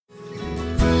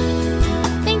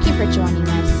for joining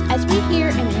us as we hear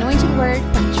an anointed word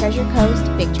from Treasure Coast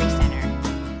Victory Center.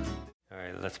 All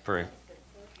right, let's pray.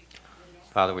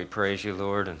 Father, we praise you,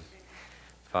 Lord, and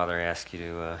Father, I ask you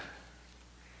to,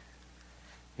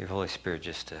 your Holy Spirit,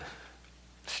 just to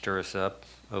stir us up,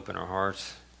 open our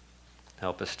hearts,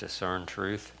 help us discern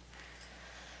truth,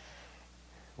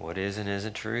 what is and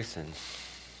isn't truth, and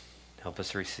help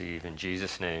us receive. In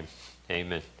Jesus' name,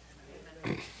 amen.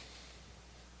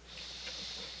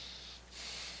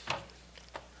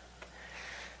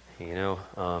 You know,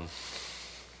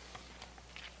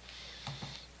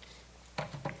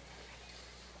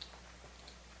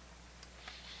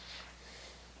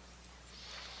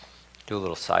 do a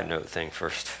little side note thing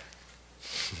first.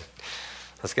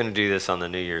 I was going to do this on the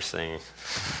New Year's thing,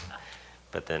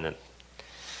 but then it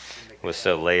was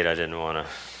so late I didn't want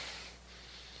to.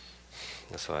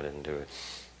 That's why I didn't do it.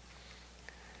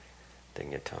 Didn't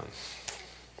get time.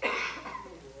 It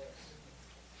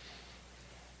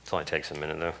only takes a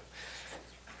minute though.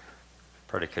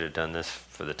 Probably could have done this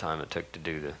for the time it took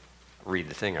to read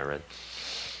the thing I read.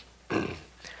 All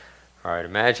right,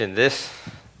 imagine this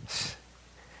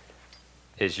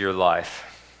is your life.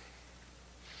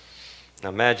 Now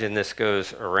imagine this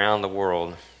goes around the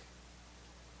world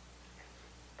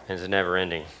and is never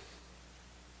ending.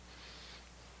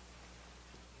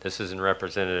 This isn't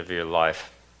representative of your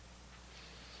life.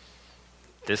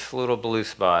 This little blue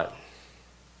spot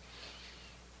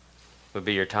would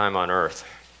be your time on earth.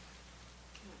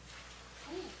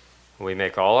 We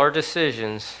make all our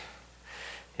decisions.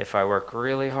 If I work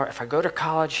really hard, if I go to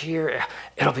college here,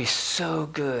 it'll be so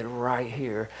good right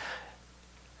here.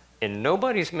 And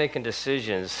nobody's making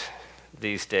decisions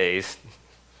these days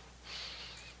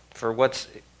for what's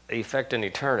affecting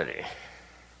eternity.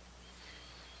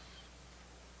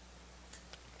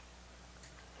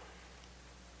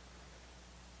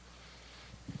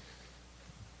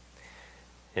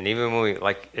 And even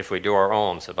when if we do our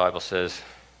alms, the Bible says,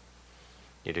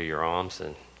 you do your alms,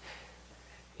 and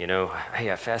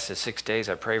hey, I fasted 6 days.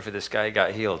 I prayed for this guy, he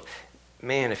got healed.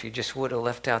 Man, if you just would have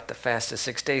left out the fasted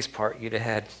 6 days part, you'd have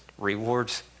had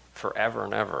rewards forever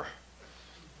and ever.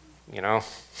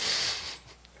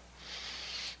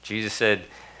 Jesus said,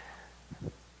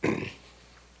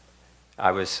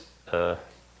 I was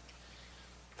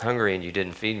hungry and you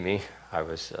didn't feed me. I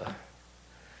was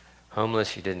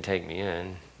homeless, you didn't take me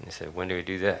in. He said, when do we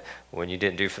do that? When you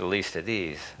didn't do for the least of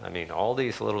these. I mean, all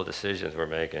these little decisions we're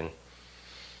making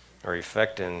are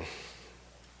affecting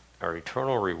our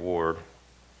eternal reward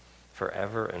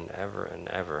forever and ever and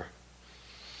ever.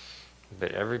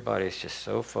 But everybody's just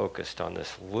so focused on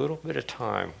this little bit of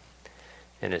time,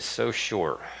 and it's so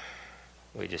short.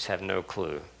 We just have no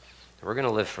clue. We're going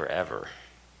to live forever.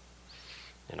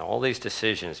 And all these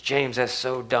decisions, James, that's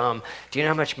so dumb. Do you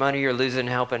know how much money you're losing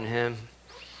helping him?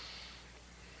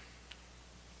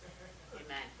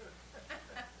 Amen.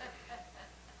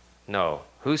 No.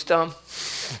 Who's dumb?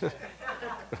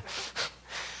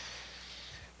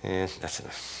 Yeah, that's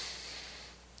enough.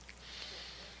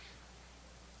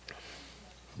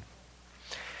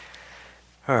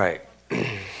 All right.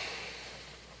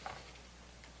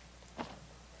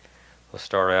 We'll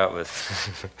start out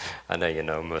with, I know you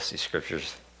know most of these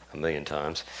scriptures a million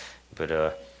times, but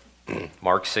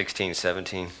Mark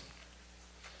 16:17.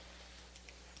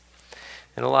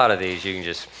 And a lot of these you can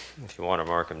just, if you want to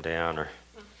mark them down, or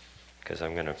because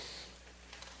I'm going to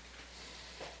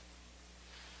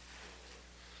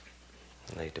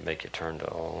need to make you turn to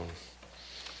all.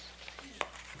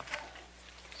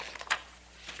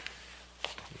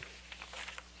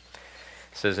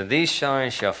 It says, and these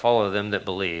signs shall follow them that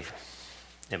believe.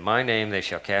 In my name they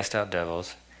shall cast out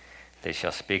devils. They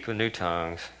shall speak with new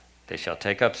tongues. They shall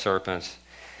take up serpents.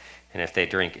 And if they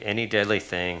drink any deadly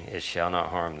thing, it shall not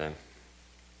harm them.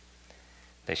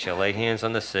 They shall lay hands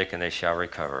on the sick, and they shall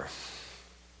recover.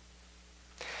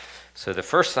 So the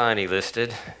first sign he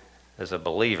listed as a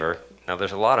believer. Now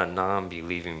there's a lot of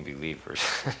non-believing believers.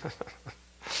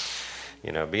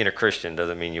 Being a Christian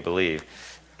doesn't mean you believe.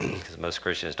 Because most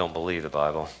Christians don't believe the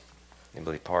Bible. They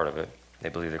believe part of it. They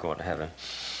believe they're going to heaven.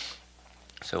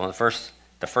 So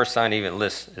the first sign he even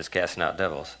lists is casting out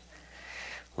devils.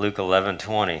 Luke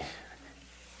 11:20.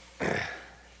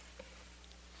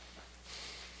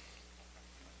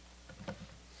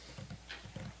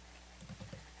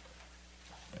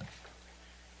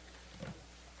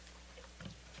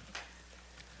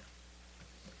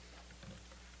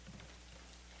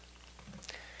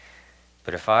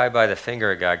 But if I by the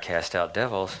finger of God cast out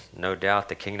devils, no doubt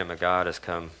the kingdom of God has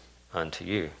come unto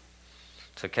you.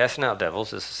 So casting out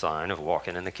devils is a sign of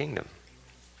walking in the kingdom.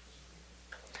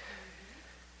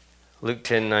 Luke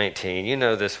 10:19. You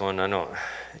know this one. I don't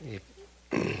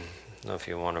know if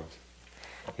you want to.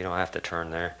 You don't have to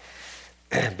turn there.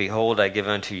 Behold, I give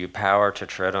unto you power to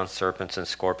tread on serpents and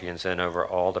scorpions and over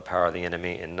all the power of the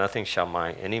enemy, and nothing shall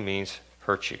by any means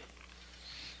hurt you.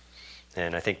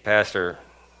 And I think Pastor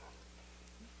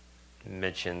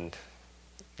mentioned,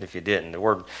 if you didn't, the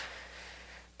word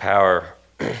power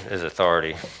is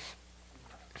authority.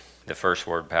 The first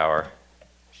word, power,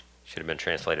 should have been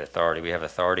translated authority. We have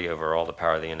authority over all the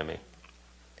power of the enemy.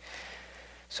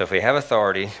 So if we have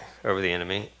authority over the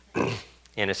enemy,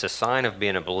 and it's a sign of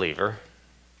being a believer,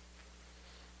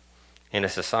 and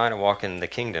it's a sign of walking in the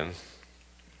kingdom,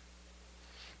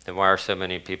 then why are so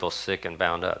many people sick and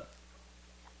bound up?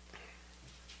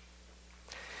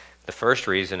 The first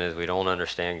reason is we don't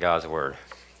understand God's word.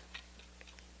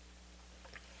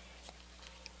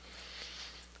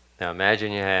 Now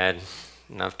imagine you had,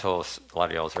 and I've told a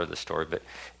lot of y'all heard this story, but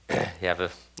you have a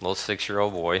little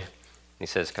 6-year-old boy. He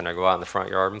says, can I go out in the front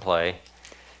yard and play?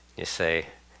 You say,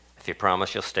 if you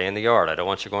promise you'll stay in the yard. I don't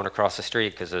want you going across the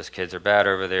street because those kids are bad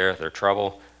over there. They're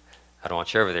trouble. I don't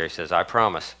want you over there. He says, I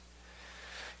promise.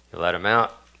 You let him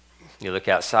out. You look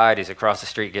outside. He's across the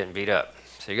street getting beat up.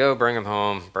 So you go bring him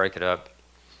home, break it up.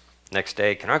 Next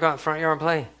day, can I go out in the front yard and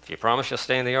play? If you promise you'll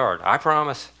stay in the yard. I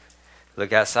promise.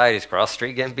 Look outside. He's across the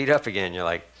street getting beat up again. You're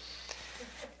like,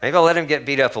 maybe I'll let him get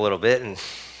beat up a little bit and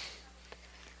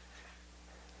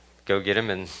go get him,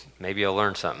 and maybe he'll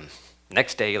learn something.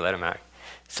 Next day, you let him out.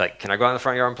 It's like, can I go out in the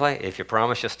front yard and play? If you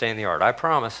promise, you'll stay in the yard. I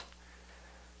promise.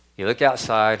 You look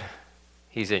outside.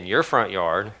 He's in your front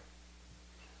yard.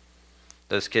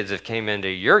 Those kids have came into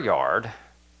your yard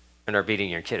and are beating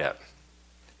your kid up.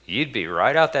 You'd be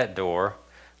right out that door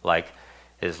like,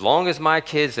 as long as my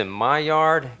kid's in my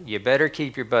yard, you better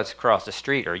keep your butts across the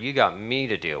street or you got me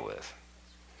to deal with.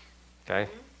 Okay?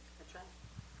 That's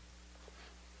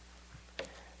right.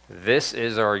 This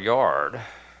is our yard.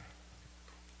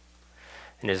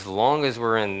 And as long as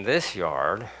we're in this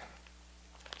yard,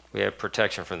 we have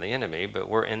protection from the enemy, but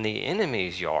we're in the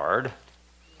enemy's yard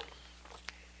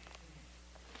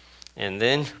and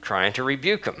then trying to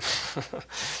rebuke him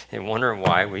and wondering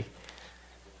why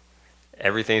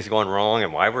everything's going wrong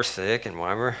and why we're sick and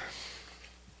why we're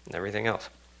everything else.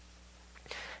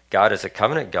 God is a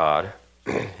covenant God,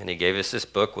 and he gave us this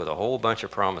book with a whole bunch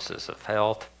of promises of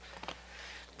health,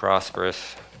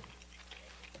 prosperous,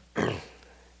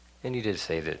 and he did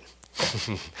say that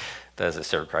those that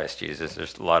serve Christ Jesus,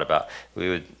 there's a lot about we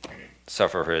would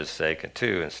suffer for his sake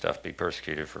too and stuff, be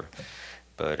persecuted for,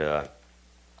 but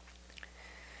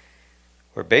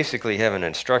we're basically have an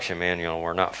instruction manual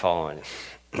we're not following.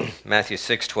 Matthew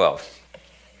 6:12.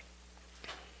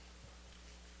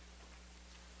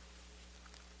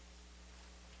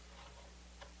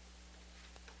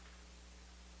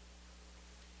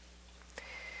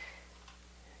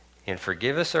 And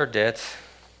forgive us our debts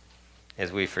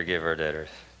as we forgive our debtors.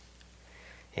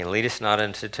 And lead us not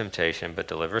into temptation, but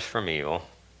deliver us from evil.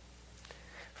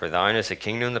 For thine is the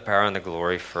kingdom, the power, and the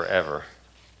glory forever.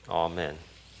 Amen.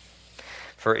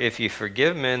 For if you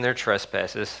forgive men their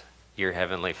trespasses, your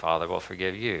heavenly Father will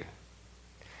forgive you.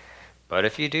 But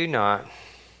if you do not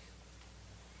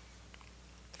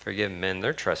forgive men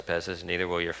their trespasses, neither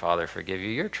will your Father forgive you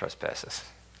your trespasses.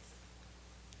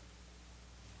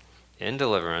 In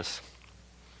deliverance,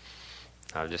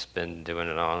 I've just been doing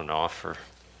it on and off for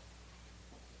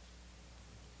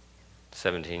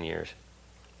 17 years.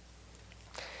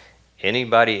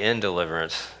 Anybody in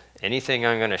deliverance, anything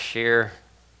I'm going to share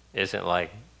isn't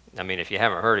like, I mean, if you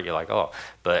haven't heard it, you're like, oh,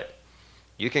 but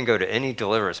you can go to any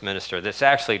deliverance minister that's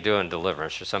actually doing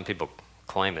deliverance, or some people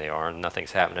claim they are and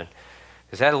nothing's happening.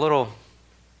 Is that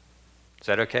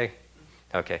okay?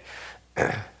 Okay.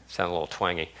 Sound a little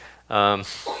twangy. And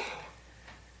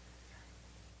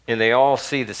they all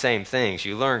see the same things.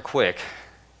 You learn quick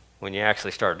when you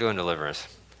actually start doing deliverance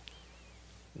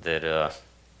that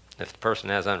if the person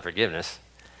has unforgiveness,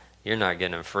 you're not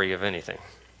getting them free of anything.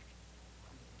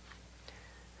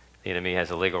 The enemy has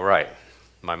a legal right.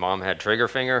 My mom had trigger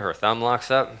finger, her thumb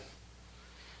locks up.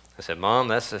 I said, Mom,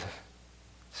 that's the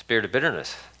spirit of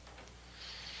bitterness.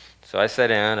 So I sat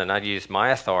down and I used my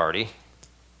authority,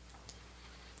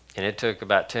 and it took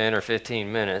about 10 or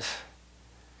 15 minutes,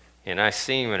 and I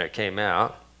seen when it came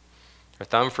out, her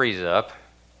thumb frees up.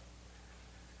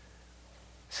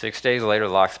 6 days later,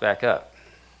 locks back up.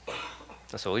 I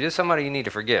said, well, you're somebody you need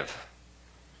to forgive.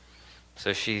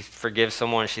 So she forgives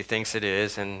someone she thinks it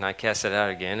is, and I cast it out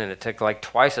again, and it took like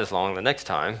twice as long the next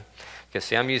time. Because,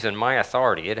 see, I'm using my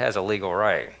authority. It has a legal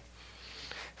right.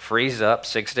 Frees up,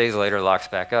 6 days later, locks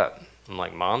back up. I'm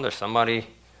like, Mom, there's somebody,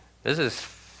 this is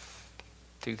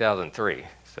 2003,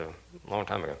 So a long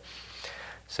time ago.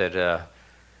 Said,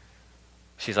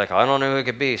 she's like, I don't know who it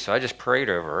could be. So I just prayed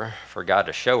over her for God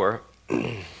to show her.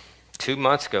 2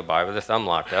 months go by with her thumb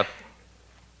locked up.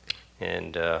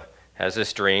 And has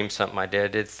this dream, something my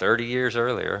dad did 30 years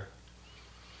earlier.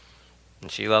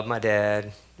 And she loved my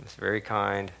dad, was very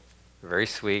kind, very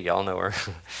sweet, y'all know her.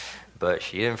 But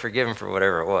she didn't forgive him for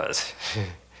whatever it was.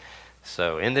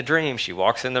 So in the dream, she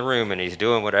walks in the room and he's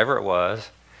doing whatever it was.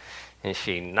 And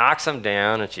she knocks him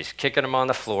down and she's kicking him on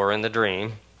the floor in the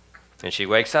dream. And she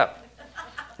wakes up.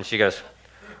 And she goes,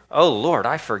 oh, Lord,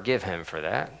 I forgive him for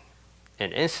that.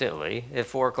 And instantly, at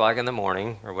 4 o'clock in the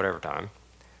morning, or whatever time,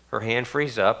 her hand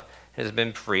frees up, has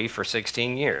been free for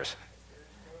 16 years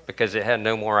because it had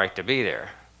no more right to be there.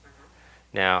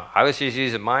 Now, I was just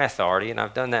using my authority, and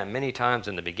I've done that many times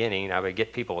in the beginning. I would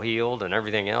get people healed and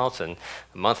everything else, and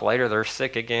a month later they're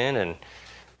sick again and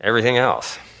everything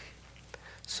else.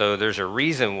 So there's a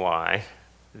reason why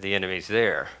the enemy's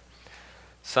there.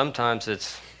 Sometimes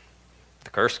it's the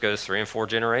curse goes 3 and 4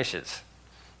 generations.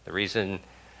 The reason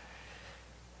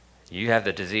you have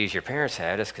the disease your parents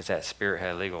had is because that spirit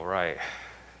had legal right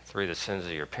through the sins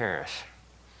of your parents.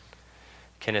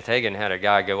 Kenneth Hagin had a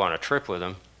guy go on a trip with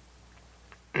him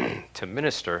to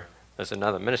minister. There's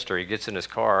another minister. He gets in his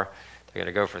car. They're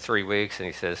going to go for 3 weeks, and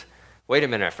he says, wait a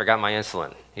minute, I forgot my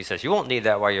insulin. He says, you won't need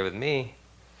that while you're with me.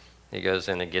 He goes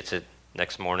in and gets it.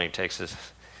 Next morning, checks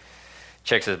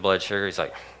his blood sugar. He's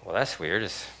like, well, that's weird.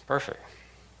 It's perfect.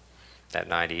 That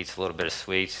night, he eats a little bit of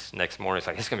sweets. Next morning, he's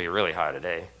like, it's going to be really high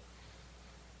today.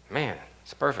 Man,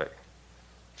 it's perfect.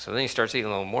 So then he starts eating a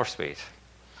little more sweets.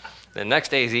 The next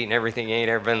day, he's eating everything he ain't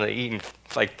ever been eating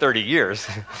for like 30 years.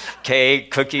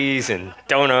 Cake, cookies, and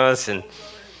donuts. And,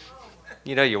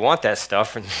 you want that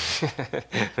stuff and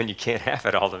when you can't have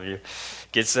it all of you.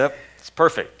 Gets up, it's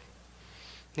perfect.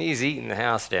 He's eating the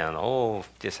house down.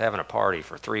 Just having a party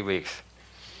for 3 weeks.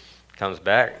 Comes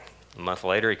back. A month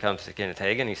later, he comes to Kenneth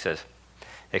Hagin. He says,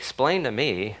 explain to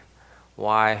me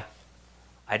why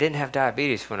I didn't have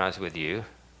diabetes when I was with you,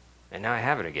 and now I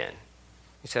have it again.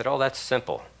 He said, that's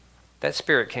simple. That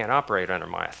spirit can't operate under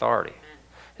my authority.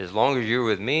 As long as you're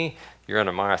with me, you're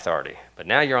under my authority. But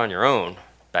now you're on your own,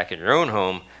 back in your own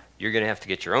home, you're going to have to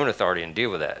get your own authority and deal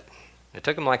with that. It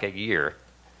took him like a year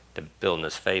to build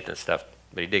his faith and stuff,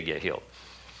 but he did get healed.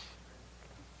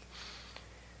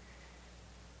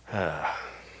 And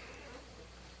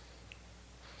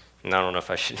I don't know if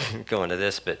I should go into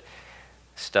this, but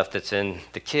stuff that's in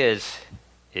the kids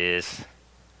is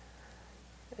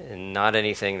not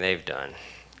anything they've done,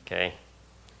 okay?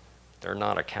 They're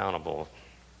not accountable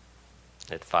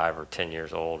at 5 or 10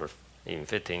 years old or even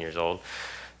 15 years old.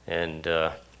 And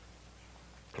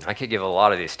I could give a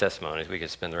lot of these testimonies. We could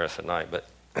spend the rest of the night, but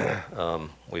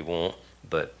we won't.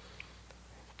 But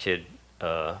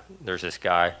there's this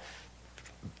guy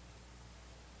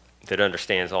that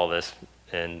understands all this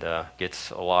and gets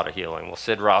a lot of healing. Well,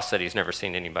 Sid Roth said he's never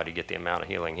seen anybody get the amount of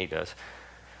healing he does,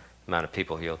 amount of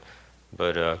people healed.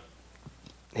 But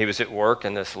he was at work,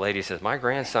 and this lady says, my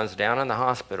grandson's down in the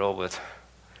hospital with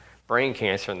brain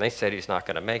cancer, and they said he's not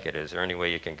going to make it. Is there any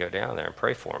way you can go down there and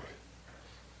pray for him?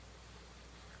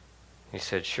 He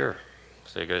said, sure.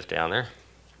 So he goes down there.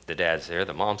 The dad's there.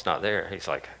 The mom's not there. He's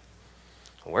like,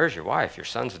 where's your wife? Your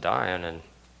son's dying, and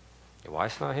your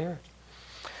wife's not here?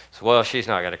 So, well, she's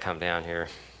not going to come down here.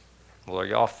 Well, are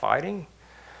y'all fighting?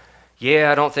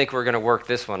 Yeah, I don't think we're going to work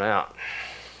this one out.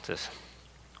 Says,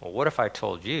 well, what if I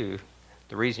told you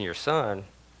the reason your son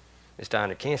is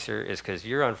dying of cancer is because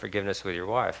your unforgiveness with your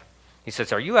wife? He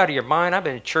says, are you out of your mind? I've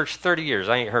been in church 30 years.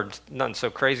 I ain't heard nothing so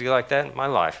crazy like that in my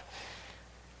life.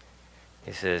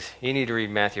 He says, you need to read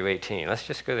Matthew 18. Let's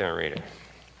just go there and read it.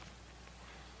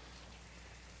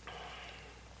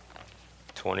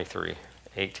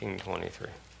 18:23.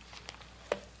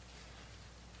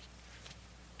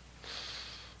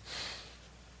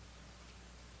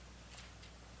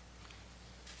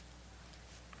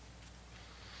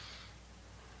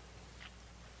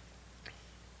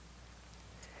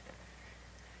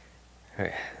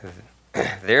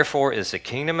 Therefore is the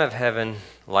kingdom of heaven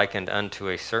likened unto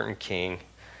a certain king,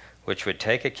 which would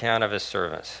take account of his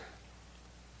servants.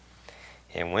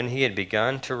 And when he had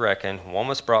begun to reckon, one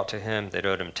was brought to him that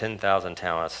owed him 10,000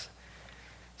 talents.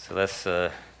 So let's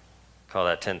call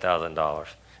that $10,000,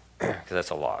 because that's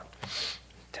a lot.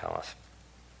 Talents.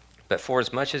 But for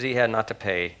as much as he had not to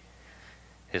pay,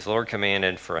 his Lord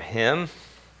commanded for him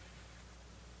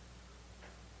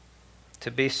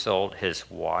to be sold, his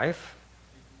wife,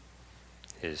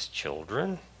 his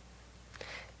children,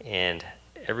 and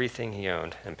everything he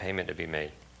owned, and payment to be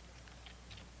made.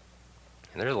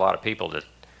 And there's a lot of people that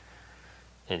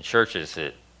in churches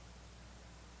that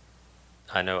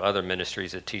I know other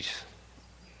ministries that teach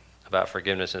about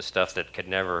forgiveness and stuff that could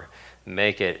never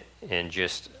make it, and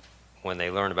just when they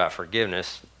learned about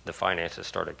forgiveness, the finances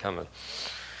started coming.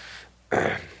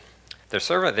 The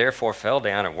servant therefore fell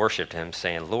down and worshipped him,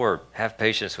 saying, Lord, have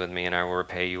patience with me, and I will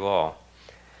repay you all.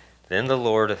 Then the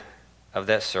Lord of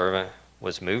that servant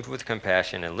was moved with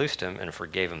compassion and loosed him and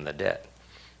forgave him the debt.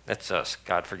 That's us.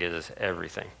 God forgives us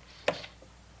everything.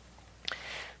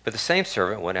 But the same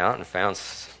servant went out and found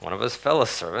one of his fellow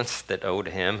servants that owed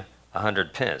him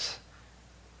 100 pence.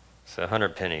 So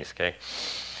 100 pennies, okay?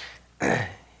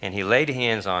 And he laid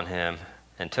hands on him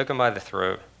and took him by the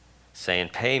throat, saying,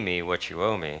 pay me what you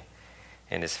owe me.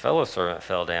 And his fellow servant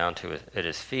fell down at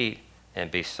his feet and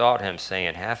besought him,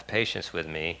 saying, have patience with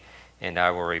me, and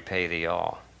I will repay thee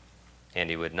all. And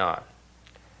he would not,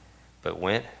 but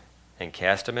went and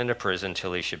cast him into prison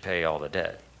till he should pay all the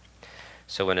debt.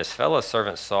 So when his fellow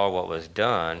servants saw what was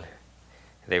done,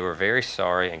 they were very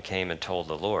sorry and came and told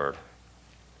the Lord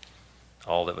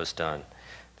all that was done.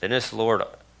 Then his Lord,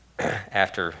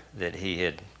 after that he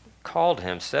had called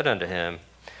him, said unto him,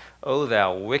 O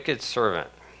thou wicked servant,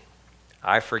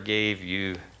 I forgave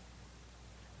you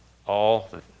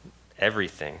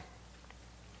everything,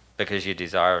 because you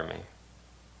desired me.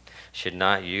 Should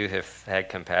not you have had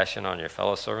compassion on your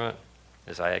fellow servant,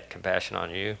 as I had compassion on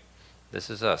you? This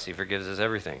is us. He forgives us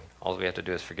everything. All we have to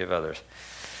do is forgive others.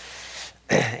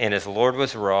 And his Lord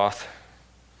was wroth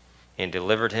and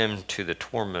delivered him to the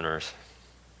tormentors.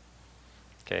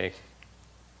 Okay?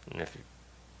 And if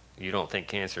you don't think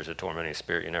cancer is a tormenting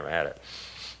spirit, you never had it.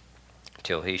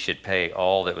 Till he should pay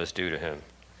all that was due to him.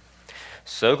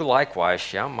 So likewise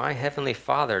shall my heavenly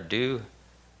Father do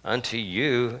unto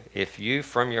you, if you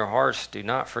from your hearts do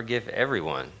not forgive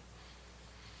everyone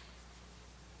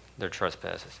their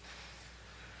trespasses.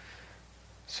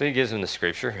 So he gives him the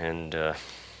scripture, and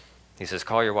he says,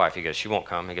 call your wife. He goes, she won't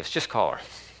come. He goes, just call her.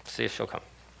 See if she'll come.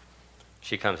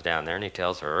 She comes down there, and he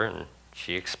tells her, and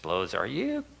she explodes. Are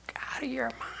you out of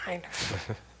your mind?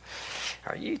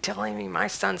 Are you telling me my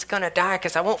son's going to die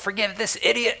because I won't forgive this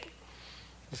idiot?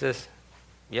 He says,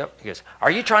 yep. He goes,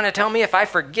 are you trying to tell me if I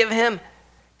forgive him,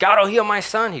 God will heal my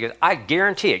son? He goes, I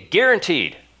guarantee it.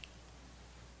 Guaranteed.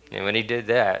 And when he did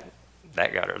that,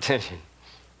 that got her attention.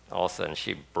 All of a sudden,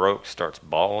 she broke, starts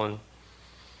bawling.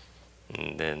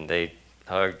 And then they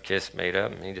hugged, kissed, made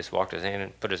up, and he just walked his hand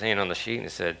and put his hand on the sheet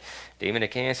and said, demon of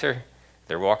cancer,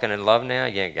 they're walking in love now.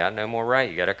 You ain't got no more right.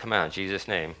 You got to come out in Jesus'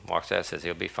 name. Walks out, says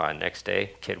he'll be fine. Next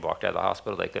day, kid walked out of the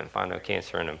hospital. They couldn't find no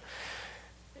cancer in him.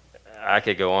 I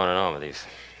could go on and on with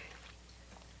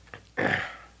these.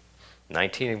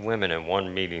 19 women in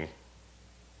one meeting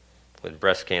with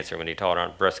breast cancer when he taught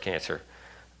on breast cancer.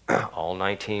 All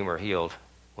 19 were healed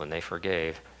when they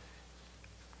forgave.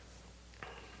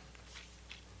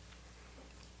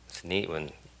 It's neat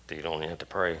when you don't even have to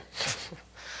pray.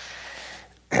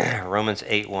 Romans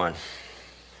 8:1.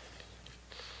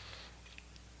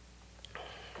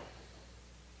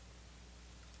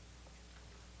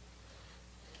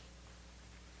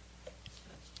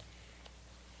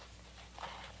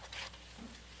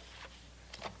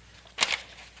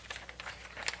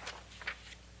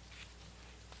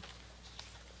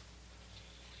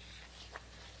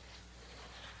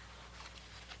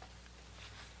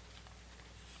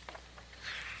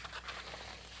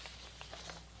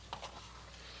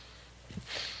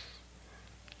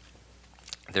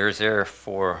 There is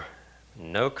therefore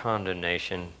no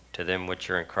condemnation to them which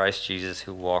are in Christ Jesus,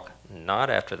 who walk not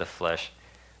after the flesh,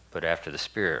 but after the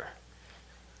Spirit.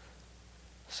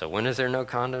 So when is there no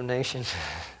condemnation?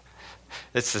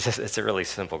 It's a really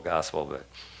simple gospel, but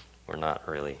we're not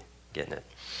really getting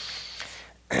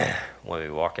it. When we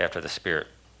walk after the Spirit.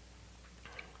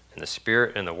 And the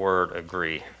Spirit and the Word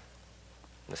agree.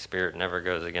 The Spirit never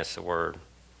goes against the Word.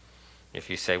 If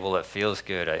you say, well, it feels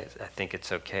good, I think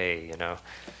it's okay, you know.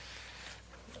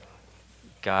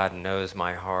 God knows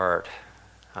my heart.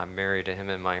 I'm married to him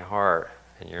in my heart,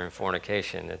 and you're in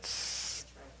fornication. It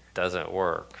doesn't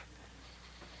work.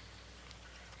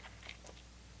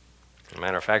 As a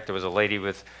matter of fact, there was a lady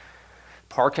with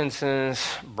Parkinson's,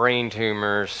 brain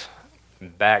tumors,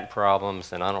 back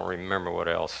problems, and I don't remember what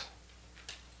else.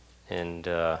 And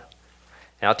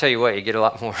I'll tell you what, you get a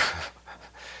lot more...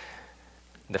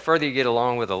 The further you get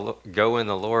along with go in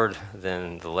the Lord,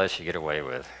 then the less you get away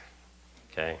with.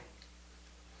 Okay?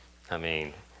 I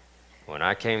mean, when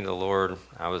I came to the Lord,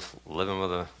 I was living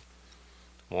with a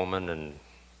woman, and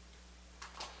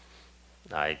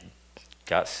I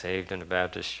got saved in the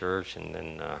Baptist church, and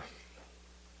then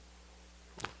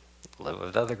lived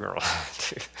with other girls.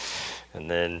 And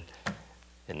then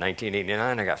in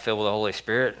 1989, I got filled with the Holy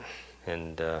Spirit,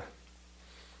 and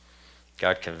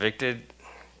got convicted,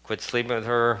 quit sleeping with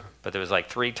her, but there was like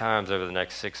 3 times over the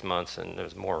next 6 months, and there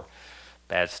was more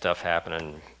bad stuff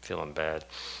happening, feeling bad.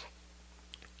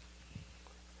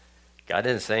 God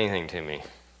didn't say anything to me.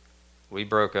 We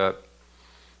broke up,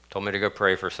 told me to go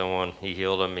pray for someone. He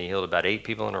healed him. He healed about 8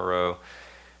 people in a row,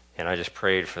 and I just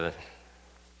prayed for the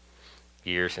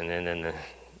years, and then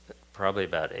probably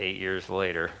about 8 years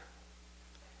later,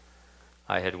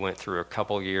 I had went through a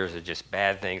couple years of just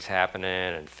bad things happening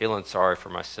and feeling sorry for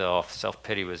myself.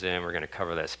 Self-pity was in. We're going to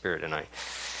cover that spirit tonight.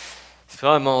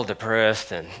 So I'm all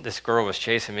depressed, and this girl was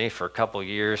chasing me for a couple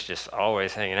years, just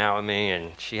always hanging out with me,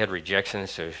 and she had rejection,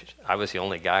 so I was the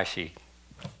only guy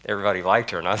everybody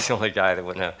liked her, and I was the only guy that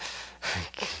wouldn't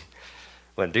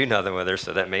do nothing with her,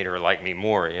 so that made her like me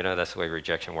more. That's the way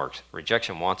rejection works.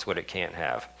 Rejection wants what it can't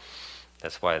have.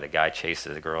 That's why the guy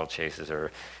chases the girl, chases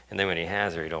her, and then when he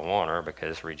has her, he don't want her,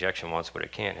 because rejection wants what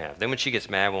it can't have. Then when she gets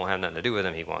mad, won't have nothing to do with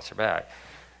him, he wants her back.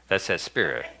 That's that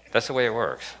spirit. That's the way it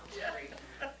works.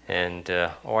 And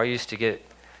I used to get,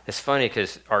 it's funny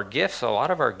because a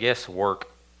lot of our gifts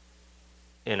work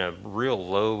in a real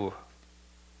low,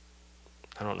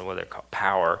 I don't know what they're called,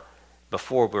 power,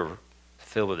 before we're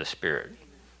filled with the Spirit.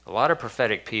 A lot of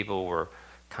prophetic people were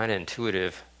kind of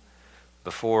intuitive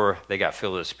before they got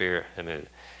filled with the Spirit.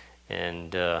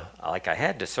 And I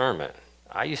had discernment.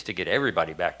 I used to get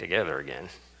everybody back together again.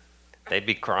 They'd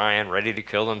be crying, ready to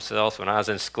kill themselves. When I was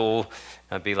in school,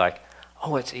 I'd be like,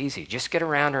 oh, it's easy. Just get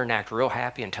around her and act real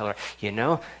happy and tell her,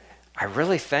 I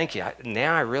really thank you.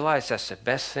 Now I realize that's the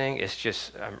best thing. It's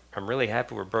just, I'm really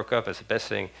happy we broke up. It's the best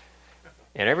thing.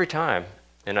 And every time,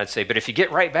 and I'd say, but if you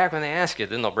get right back when they ask you,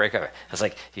 then they'll break up. I was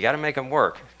like, you got to make them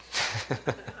work.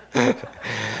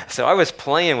 So I was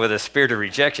playing with a spirit of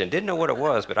rejection. Didn't know what it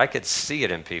was, but I could see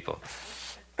it in people.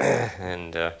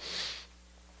 And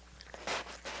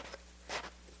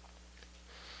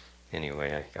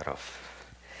anyway, I got off.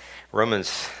 Romans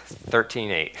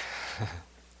 13:8.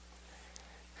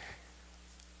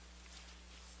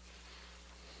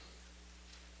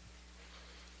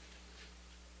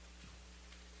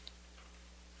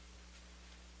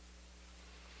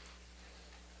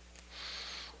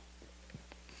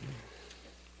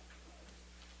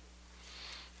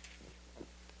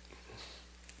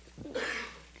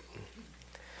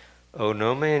 Owe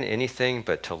no man anything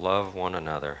but to love one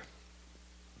another.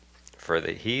 For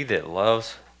he that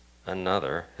loves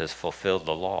another has fulfilled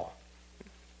the law.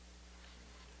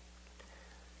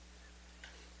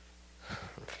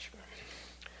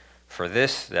 For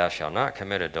this thou shalt not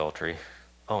commit adultery.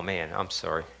 Oh man, I'm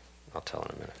sorry. I'll tell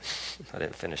in a minute. I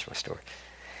didn't finish my story.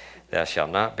 Thou shalt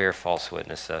not bear false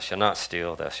witness. Thou shalt not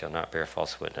steal. Thou shalt not bear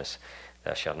false witness.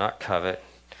 Thou shalt not covet.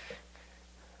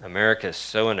 America is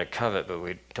so into covet, but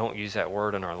we don't use that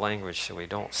word in our language, so we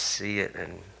don't see it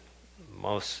in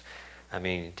most.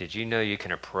 Did you know you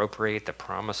can appropriate the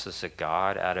promises of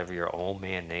God out of your old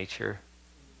man nature?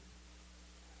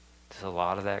 There's a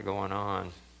lot of that going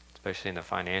on, especially in the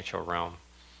financial realm,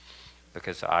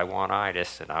 because I want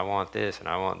itis, and I want this, and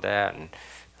I want that, and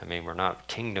we're not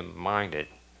kingdom-minded.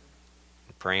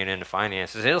 Praying into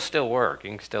finances, it'll still work. You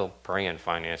can still pray in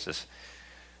finances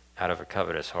out of a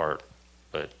covetous heart,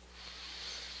 but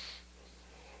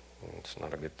it's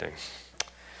not a good thing.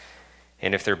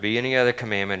 And if there be any other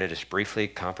commandment, it is briefly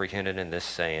comprehended in this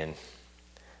saying,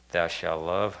 thou shalt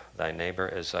love thy neighbor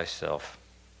as thyself.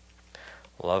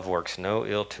 Love works no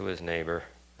ill to his neighbor.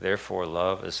 Therefore,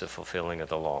 love is the fulfilling of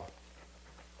the law.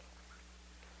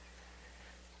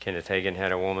 Kenneth Hagin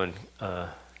had a woman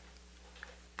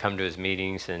come to his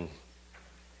meetings, and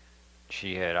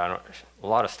she had a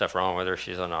lot of stuff wrong with her.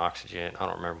 She's on oxygen. I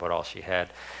don't remember what all she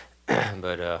had.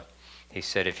 But he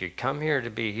said, if you come here to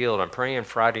be healed, I'm praying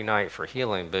Friday night for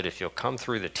healing, but if you'll come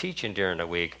through the teaching during the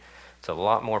week, it's a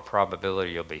lot more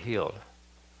probability you'll be healed.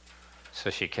 So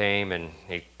she came, and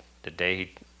the day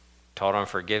he taught on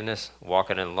forgiveness,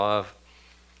 walking in love,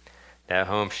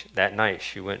 that night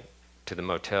she went to the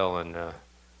motel and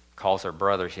calls her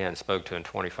brother she hadn't spoke to in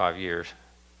 25 years.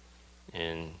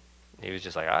 And he was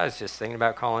just like, I was just thinking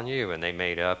about calling you. And they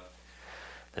made up.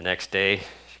 The next day,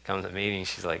 she comes to the meeting,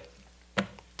 she's like,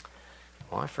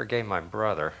 well, I forgave my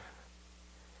brother,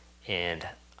 and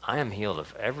I am healed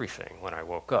of everything when I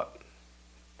woke up.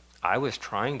 I was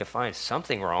trying to find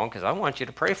something wrong because I want you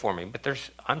to pray for me, but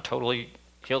I'm totally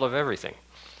healed of everything.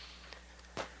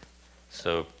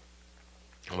 So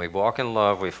when we walk in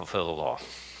love, we fulfill the law.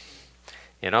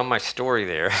 And on my story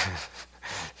there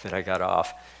that I got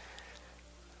off,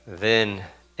 then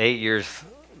 8 years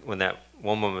when that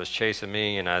woman was chasing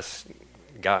me and I was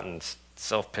gotten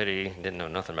self-pity, didn't know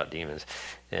nothing about demons,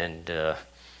 and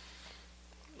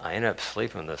I ended up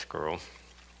sleeping with this girl.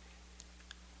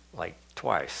 like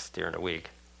twice during a week.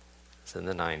 It's in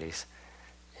the 90s.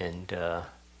 And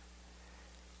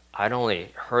I'd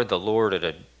only heard the Lord at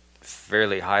a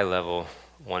fairly high level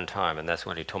one time, and that's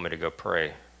when he told me to go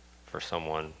pray for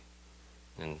someone.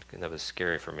 And that was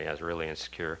scary for me. I was really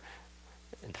insecure.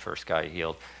 And the first guy he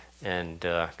healed. And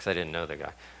because I didn't know the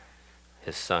guy.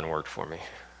 His son worked for me.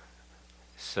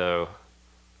 So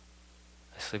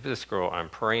I sleep with this girl. I'm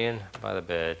praying by the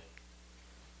bed,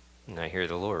 and I hear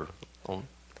the Lord.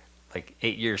 Like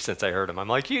 8 years since I heard him, I'm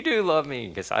like, you do love me,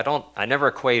 because I never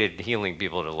equated healing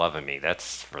people to loving me.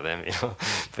 That's for them,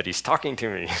 But he's talking to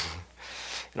me,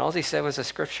 and all he said was a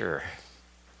scripture.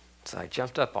 So I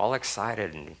jumped up all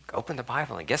excited and opened the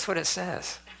Bible, and guess what it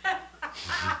says?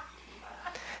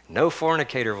 No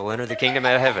fornicator will enter the kingdom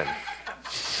of heaven.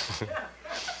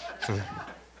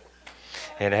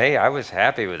 And hey, I was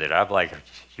happy with it. I'm like,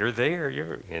 you're there,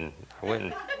 and I went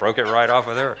and broke it right off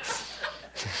with her.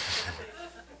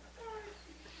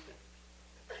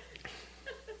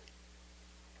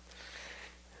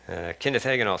 Kenneth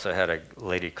Hagin also had a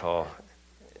lady call.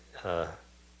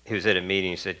 He was at a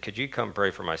meeting. He said, could you come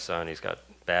pray for my son? He's got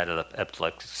bad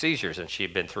epileptic seizures, and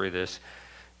she'd been through this.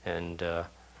 And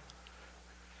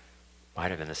might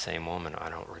have been the same woman. I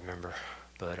don't remember.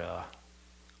 But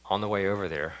on the way over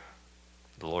there,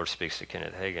 the Lord speaks to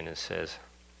Kenneth Hagin and says,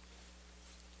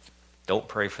 don't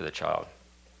pray for the child.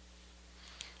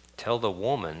 Tell the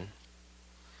woman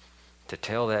to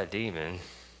tell that demon.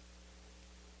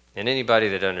 And anybody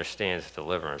that understands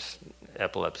deliverance,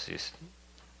 epilepsy is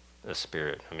a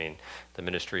spirit. I mean, the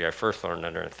ministry I first learned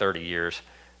under in 30 years,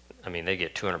 I mean, they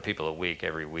get 200 people a week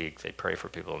every week. They pray for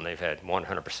people, and they've had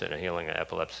 100% of healing of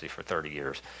epilepsy for 30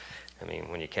 years. I mean,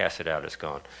 when you cast it out, it's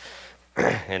gone.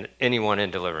 And anyone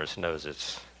in deliverance knows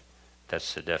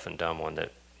that's the deaf and dumb one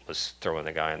that was throwing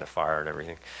the guy in the fire and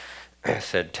everything.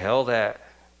 Said, tell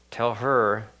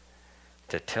her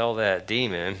to tell that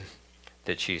demon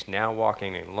that she's now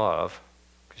walking in love,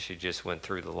 because she just went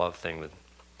through the love thing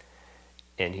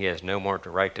and he has no more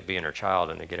right to be in her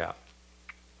child and to get out.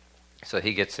 So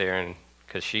he gets there, and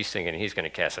because she's thinking he's going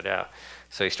to cast it out,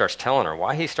 so he starts telling her.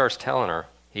 Why he starts telling her,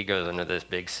 he goes into this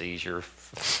big seizure,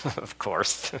 of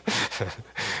course.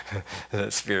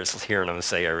 The spirit's hearing him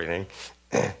say everything.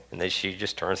 And then she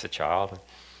just turns to the child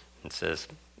and says,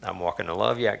 I'm walking in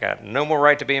love. Yeah, I got no more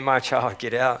right to be in my child.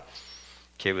 Get out.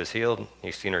 Kid was healed.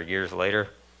 He's seen her years later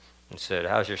and said,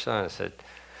 how's your son? I said,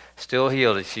 still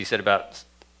healed. She said about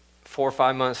 4 or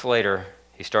 5 months later,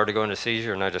 he started going to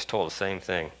seizure, and I just told the same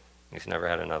thing. He's never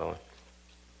had another one.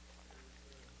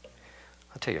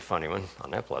 I'll tell you a funny one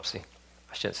on epilepsy.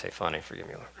 I shouldn't say funny, forgive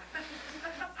me,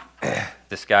 Lord.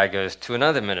 This guy goes to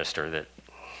another minister that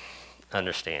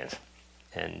understands,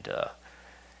 and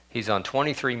he's on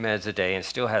 23 meds a day and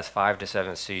still has 5 to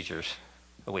 7 seizures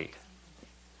a week.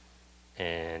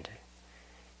 And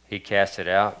he casts it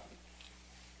out,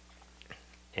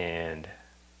 and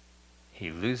he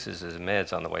loses his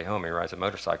meds on the way home. He rides a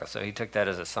motorcycle, so he took that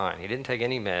as a sign. He didn't take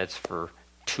any meds for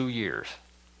 2 years.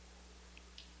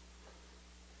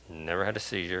 Never had a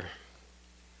seizure.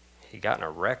 He got in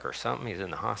a wreck or something. He's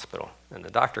in the hospital, and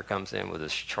the doctor comes in with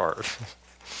his chart.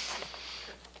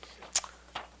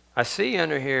 I see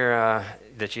under here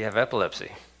that you have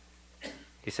epilepsy.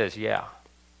 He says, yeah.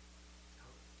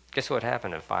 Guess what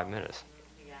happened in 5 minutes?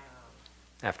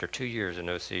 After 2 years of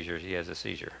no seizures, he has a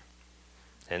seizure.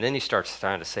 And then he starts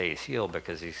trying to say he's healed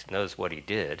because he knows what he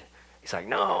did. He's like,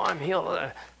 no, I'm healed.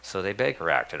 So they Baker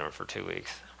acted him for 2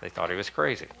 weeks. They thought he was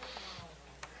crazy.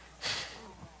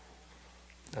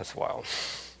 That's wild.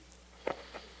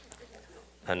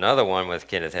 Another one with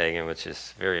Kenneth Hagin, which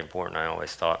is very important, I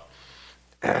always thought.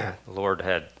 The Lord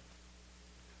had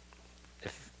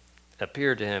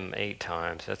appeared to him 8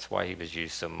 times. That's why he was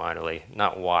used so mightily.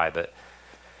 Not why, but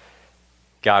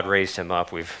God raised him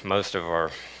up. Most of our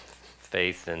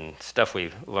faith and stuff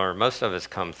we've learned, most of it's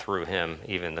come through him,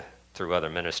 even through other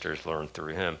ministers learned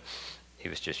through him. He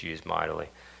was just used mightily.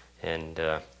 And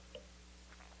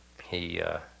he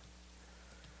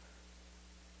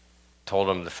told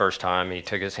him the first time, he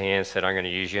took his hand, said, I'm going to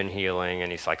use you in healing.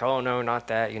 And he's like, oh, no, not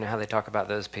that. You know how they talk about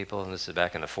those people? And this is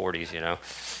back in the 40s,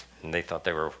 And they thought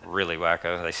they were really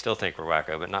wacko. They still think we're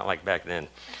wacko, but not like back then.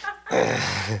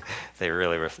 They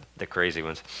really were the crazy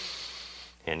ones.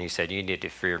 And he said, you need to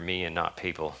fear me and not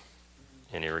people.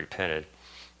 And he repented.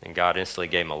 And God instantly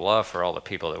gave him a love for all the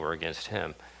people that were against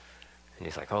him. And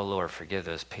he's like, oh, Lord, forgive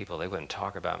those people. They wouldn't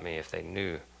talk about me if they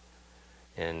knew.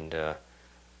 And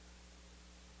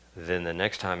then the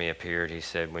next time he appeared, he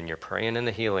said, when you're praying in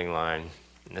the healing line,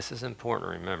 and this is important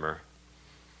to remember,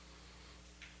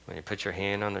 when you put your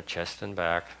hand on their chest and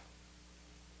back,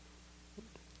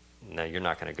 no, you're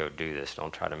not going to go do this.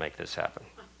 Don't try to make this happen.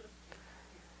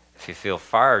 If you feel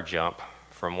fire jump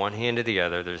from one hand to the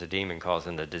other, there's a demon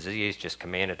causing the disease. Just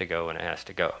command it to go, and it has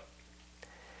to go.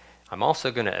 I'm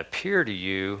also going to appear to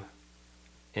you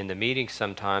in the meeting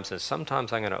sometimes, and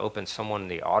sometimes I'm going to open someone in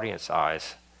the audience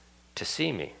eyes to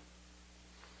see me.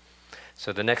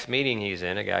 So the next meeting he's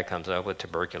in, a guy comes up with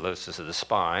tuberculosis of the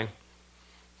spine,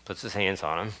 puts his hands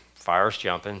on him, fire's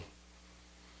jumping,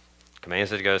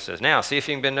 commands it to go, says, now, see if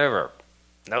you can bend over.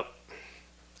 Nope.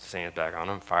 His hands back on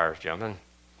him, fire's jumping.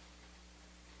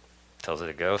 Tells it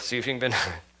to go, see if you can bend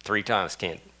 3 times,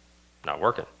 not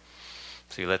working.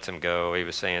 So he lets him go, he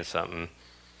was saying something,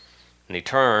 and he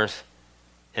turns,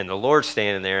 and the Lord's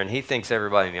standing there, and he thinks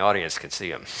everybody in the audience can see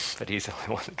him, but he's the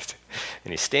only one that can see.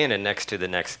 And he's standing next to the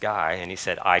next guy, and he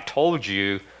said, I told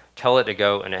you, tell it to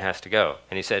go, and it has to go.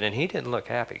 And he said, and he didn't look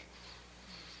happy.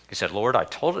 He said, Lord, I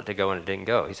told it to go, and it didn't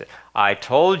go. He said, I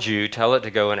told you, tell it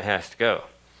to go, and it has to go.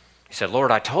 He said,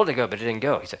 Lord, I told it to go, but it didn't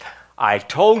go. He said, I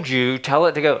told you, tell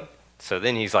it to go. So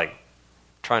then he's like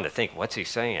trying to think, what's he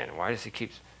saying? Why does he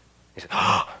keep... He said,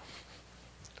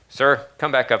 sir,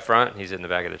 come back up front. He's in the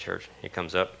back of the church. He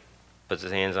comes up, puts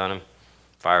his hands on him,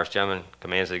 fire's jumping,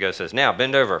 commands it to go, says, now,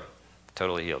 bend over.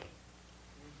 Totally healed.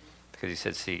 Because he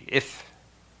said, see if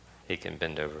he can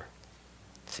bend over.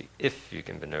 See if you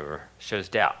can bend over. Shows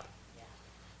doubt.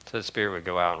 So the spirit would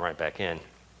go out and right back in.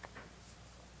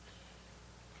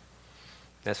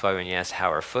 That's why when you asked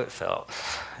how her foot felt,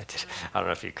 I don't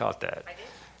know if you caught that. I did.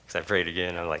 Because I prayed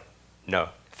again. I'm like, no,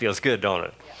 it feels good, don't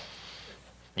it? Yeah.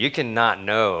 You cannot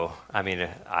know. I mean,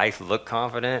 I look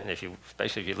confident, and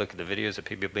especially if you look at the videos of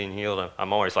people being healed,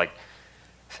 I'm always like,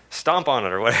 stomp on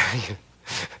it or whatever.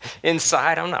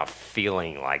 Inside, I'm not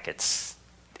feeling like it's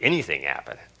anything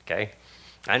happened, okay?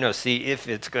 I know, see, if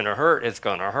it's going to hurt, it's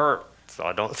going to hurt. So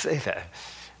I don't say that.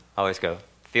 I always go,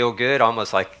 feel good,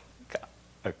 almost like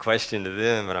a question to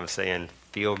them, but I'm saying,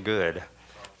 feel good.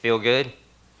 Feel good?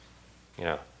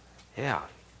 Yeah.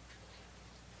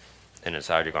 And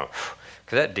inside you're going,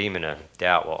 because that demon of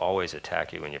doubt will always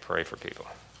attack you when you pray for people.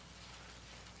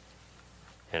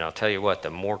 And I'll tell you what, the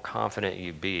more confident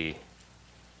you be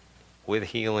with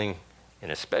healing,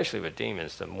 and especially with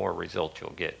demons, the more results you'll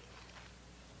get.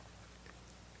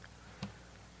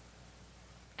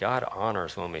 God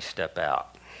honors when we step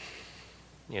out.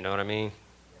 You know what I mean?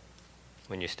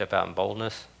 When you step out in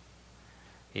boldness,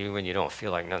 even when you don't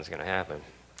feel like nothing's going to happen.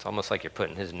 It's almost like you're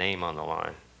putting his name on the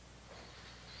line.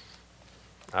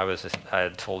 I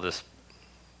had told this,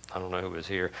 I don't know who was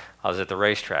here, I was at the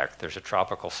racetrack. There's a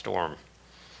tropical storm.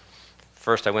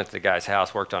 First I went to the guy's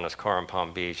house, worked on his car in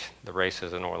Palm Beach. The race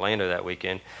was in Orlando that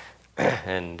weekend.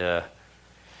 And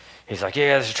he's like,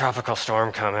 yeah, there's a tropical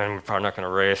storm coming. We're probably not going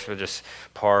to race. We'll just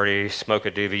party, smoke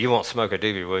a doobie. You won't smoke a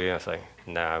doobie, will you? I was like,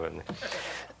 no, I wouldn't.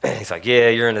 He's like, yeah,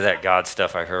 you're into that God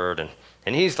stuff, I heard.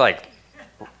 And he's like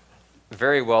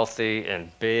very wealthy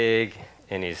and big,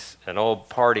 and he's an old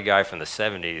party guy from the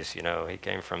 70s. He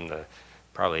came from the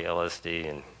probably LSD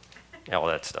and all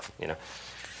that stuff,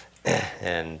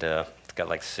 And it's got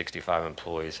like 65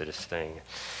 employees at his thing.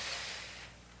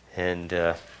 And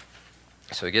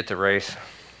so we get to race,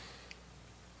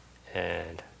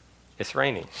 and it's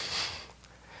raining.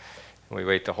 We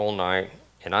wait the whole night,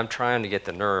 and I'm trying to get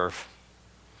the nerve,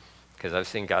 because I've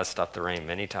seen God stop the rain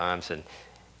many times, and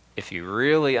if you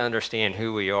really understand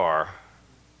who we are,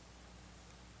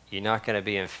 you're not going to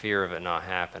be in fear of it not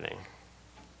happening.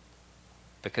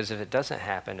 Because if it doesn't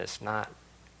happen,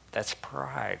 that's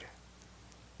pride.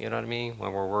 You know what I mean?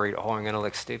 When we're worried, I'm going to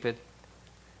look stupid.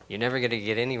 You're never going to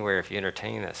get anywhere if you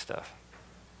entertain that stuff.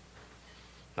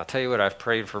 I'll tell you what, I've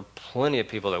prayed for plenty of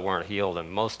people that weren't healed,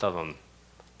 and most of them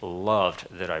loved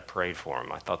that I prayed for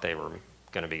them. I thought they were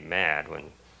going to be mad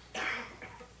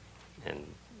and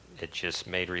it just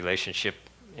made relationship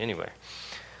anyway.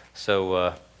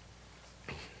 So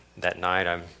that night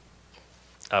I'm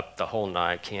up the whole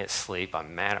night, can't sleep.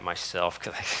 I'm mad at myself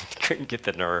because I couldn't get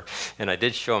the nerve. And I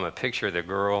did show him a picture of the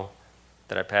girl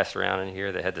that I passed around in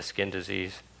here that had the skin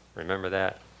disease. Remember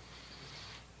that?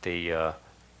 So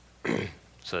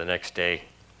the next day,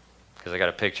 because I got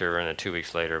a picture, and then 2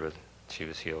 weeks later, but she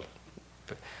was healed.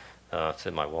 It's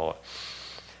in my wallet.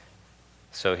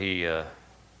 So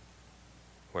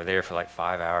we're there for like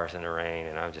 5 hours in the rain,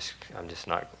 and I'm just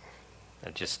not.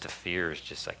 The fear is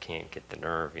just, I can't get the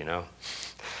nerve,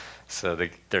 So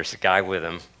there's a guy with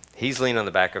him. He's leaning on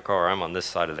the back of the car. I'm on this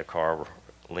side of the car. We're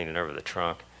leaning over the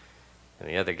trunk. And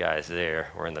the other guy's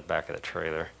there. We're in the back of the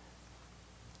trailer.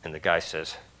 And the guy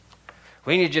says,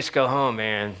 we need to just go home,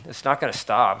 man. It's not going to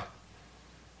stop.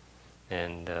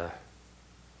 And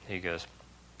he goes,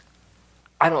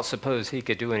 I don't suppose he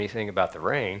could do anything about the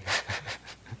rain.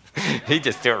 He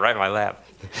just threw it right in my lap.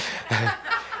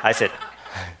 I said,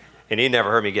 and he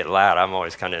never heard me get loud. I'm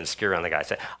always kind of insecure on the guy. I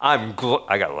said, I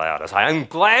got loud. I said, I'm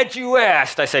glad you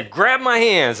asked. I said, grab my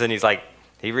hands. And he's like,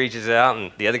 he reaches out,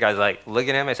 and the other guy's like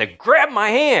looking at me. I said, grab my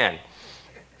hand.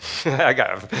 I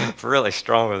got really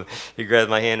strong. He grabbed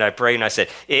my hand. I prayed, and I said,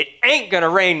 it ain't going to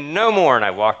rain no more. And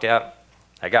I walked out.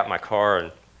 I got in my car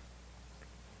and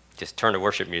just turned the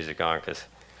worship music on, because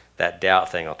that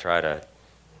doubt thing,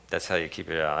 that's how you keep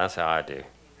it out. That's how I do,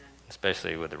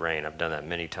 especially with the rain. I've done that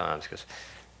many times, because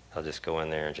I'll just go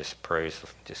in there and just praise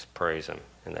him,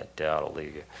 and that doubt will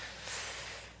leave you.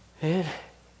 And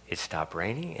it stopped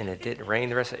raining, and it didn't rain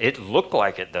the rest of it. It looked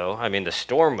like it, though. I mean, the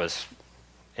storm was,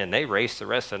 and they raced the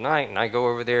rest of the night, and I go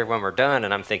over there when we're done,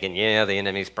 and I'm thinking, yeah, the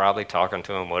enemy's probably talking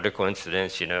to him. What a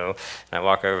coincidence, And I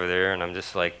walk over there, and I'm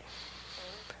just like,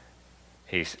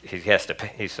 he has to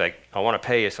pay. He's like, I want to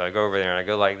pay you, so I go over there, and I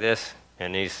go like this,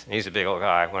 and he's a big old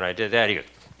guy. When I did that, he goes,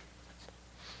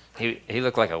 he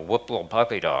looked like a whooped little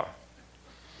puppy dog.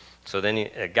 So then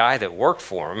a guy that worked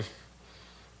for him,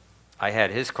 I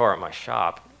had his car at my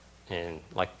shop, and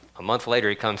like a month later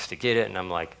he comes to get it, and I'm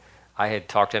like, I had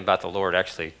talked to him about the Lord,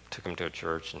 actually took him to a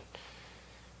church, and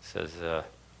says,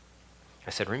 I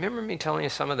said, remember me telling you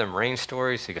some of them rain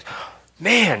stories? He goes,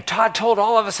 man, Todd told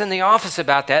all of us in the office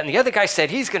about that, and the other guy said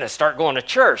he's going to start going to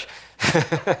church.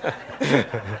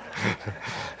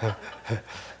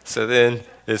 So then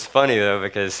it's funny, though,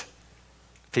 because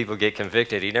people get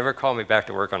convicted. He never called me back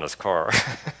to work on his car.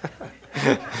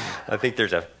 I think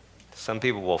some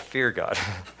people will fear God.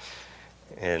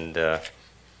 And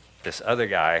this other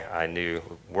guy I knew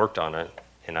worked on it,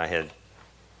 and I had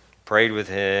prayed with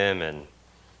him and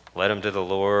led him to the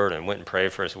Lord and went and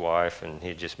prayed for his wife, and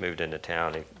he just moved into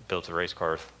town. He built a race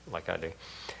car like I do.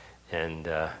 And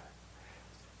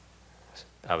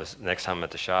next time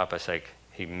at the shop, I was like,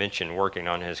 he mentioned working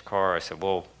on his car. I said,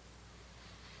 well,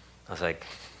 I was like,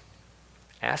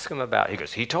 ask him about, he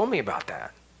goes, he told me about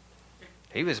that.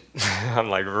 I'm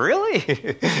like, really?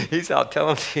 He's out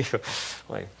telling people.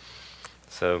 Like,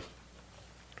 so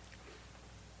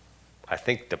I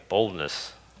think the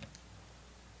boldness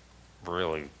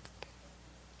really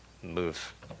moves.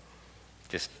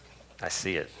 I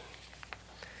see it.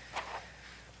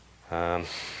 Yeah,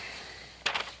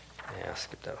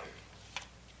 skip that one.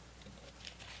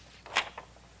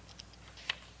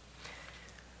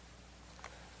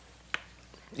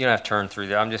 You don't have to turn through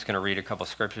that. I'm just going to read a couple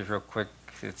scriptures real quick.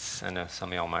 I know some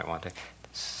of y'all might want to.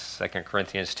 2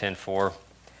 Corinthians 10:4.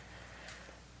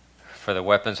 For the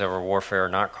weapons of our warfare are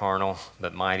not carnal,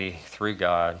 but mighty through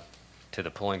God to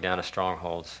the pulling down of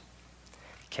strongholds,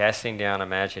 casting down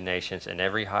imaginations and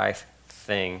every high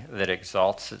thing that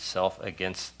exalts itself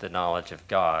against the knowledge of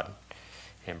God,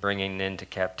 and bringing into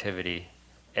captivity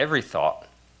every thought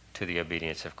to the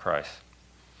obedience of Christ,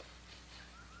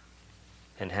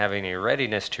 and having a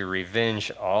readiness to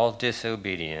revenge all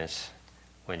disobedience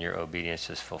when your obedience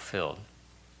is fulfilled.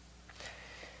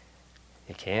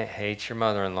 You can't hate your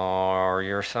mother-in-law or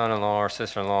your son-in-law or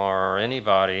sister-in-law or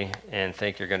anybody and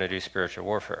think you're going to do spiritual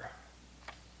warfare.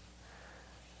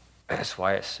 That's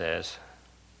why it says,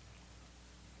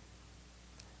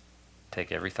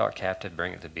 take every thought captive,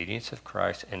 bring it to the obedience of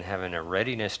Christ, and having a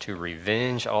readiness to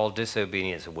revenge all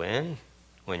disobedience. When?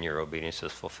 When your obedience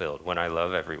is fulfilled. When I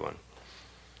love everyone.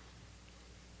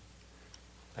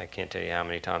 I can't tell you how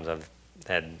many times I've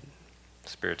had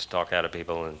spirits talk out of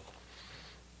people, and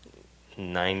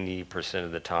 90%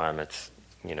 of the time it's,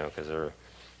 because I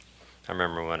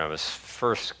remember when I was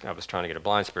trying to get a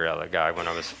blind spirit out of that guy when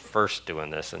I was first doing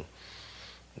this, and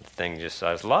the thing just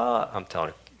says, I'm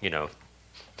telling you,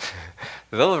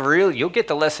 you'll get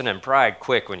the lesson in pride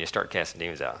quick when you start casting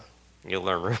demons out. You'll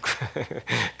learn real quick,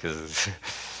 because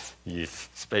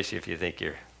especially if you think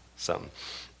you're something.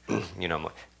 I'm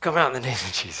like, come out in the name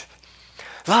of Jesus.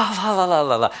 La, la, la, la,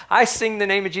 la, la. I sing the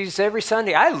name of Jesus every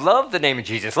Sunday. I love the name of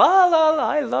Jesus. La, la, la.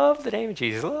 I love the name of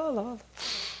Jesus. La, la, la.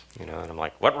 And I'm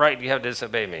like, what right do you have to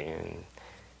disobey me?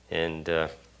 And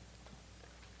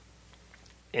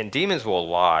demons will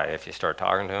lie if you start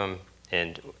talking to them.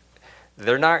 And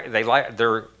they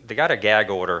got a gag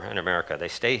order in America. They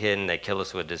stay hidden. They kill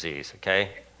us with disease. Okay,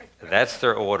 that's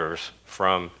their orders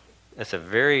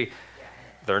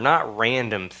they're not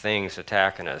random things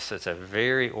attacking us. It's a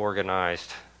very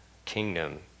organized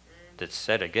kingdom that's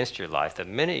set against your life. The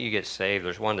minute you get saved,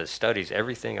 there's one that studies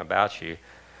everything about you.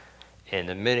 And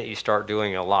the minute you start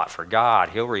doing a lot for God,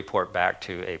 he'll report back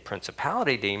to a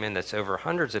principality demon that's over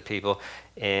hundreds of people.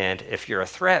 And if you're a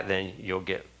threat, then you'll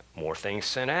get more things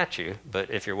sent at you. But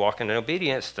if you're walking in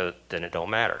obedience, then it don't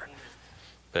matter.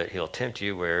 but he'll tempt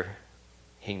you where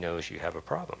he knows you have a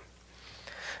problem.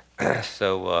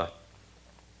 So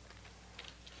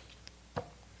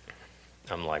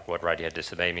I'm like, what right? He had to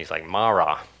disobey me. He's like,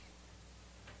 Mara.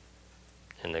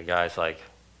 And the guy's like,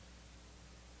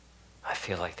 I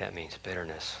feel like that means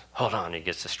bitterness. Hold on. He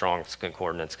gets the Strong's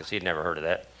Concordance because he'd never heard of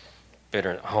that.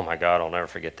 Bitterness. Oh my God, I'll never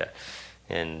forget that.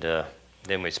 And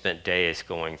then we spent days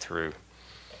going through.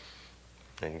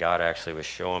 And God actually was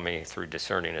showing me through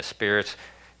discerning of spirits.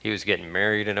 He was getting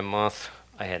married in a month.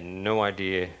 I had no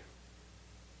idea.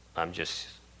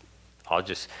 It's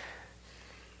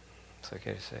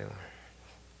okay to say that.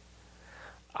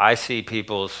 I see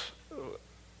people's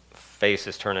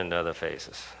faces turn into other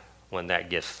faces when that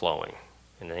gets flowing.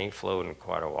 And it ain't flowed in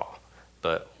quite a while.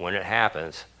 But when it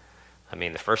happens, I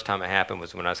mean, the first time it happened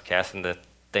was when I was casting the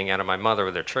thing out of my mother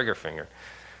with her trigger finger.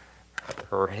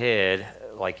 Her head,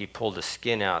 like he pulled the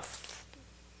skin out,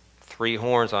 3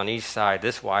 horns on each side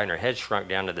this wide, and her head shrunk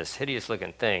down to this hideous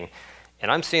looking thing.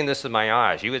 And I'm seeing this with my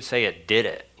eyes. You would say it did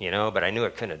it, but I knew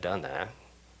it couldn't have done that.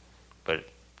 But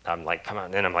I'm like, come on.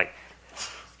 And then I'm like,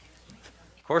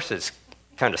 of course it's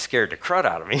kind of scared the crud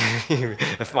out of me.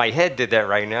 If my head did that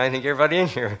right now, I think everybody in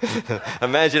here,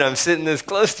 imagine I'm sitting this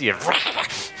close to you.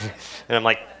 And I'm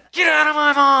like, get out of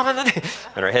my mom.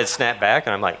 And her head snapped back,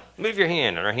 and I'm like, move your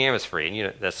hand. And her hand was free.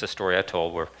 And that's the story I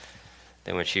told where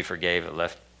then when she forgave, it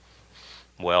left.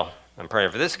 Well, I'm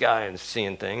praying for this guy and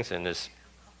seeing things, and this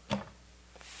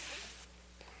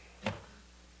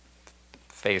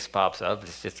face pops up.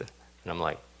 And I'm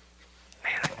like,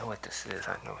 man, I know what this is.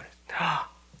 I know it.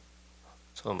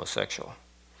 It's homosexual.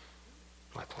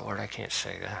 I'm like, Lord, I can't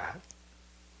say that.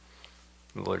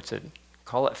 The Lord said,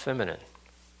 call it feminine.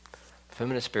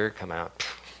 Feminine spirit come out.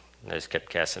 And I just kept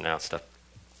casting out stuff.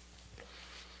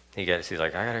 He's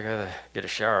like, I gotta go get a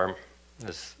shower.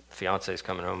 His fiance's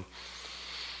coming home.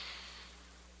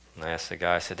 And I asked the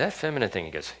guy, I said, that feminine thing?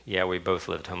 He goes, yeah, we both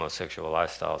lived homosexual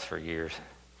lifestyles for years.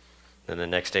 Then the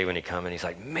next day when he come in, he's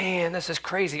like, man, this is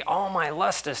crazy. All my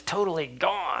lust is totally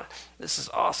gone. This is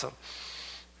awesome.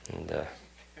 And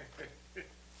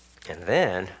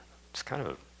then, it's kind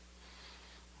of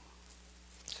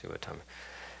let's see what time.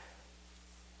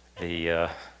 The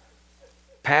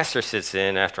pastor sits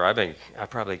in after I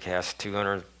probably cast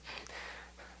 200.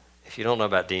 If you don't know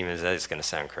about demons, that is going to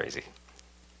sound crazy.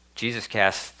 Jesus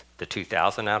cast the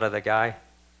 2,000 out of the guy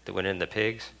that went in the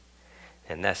pigs.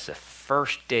 And that's the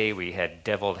first day we had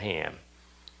deviled ham.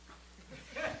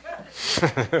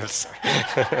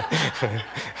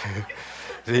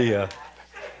 And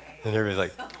everybody's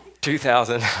like,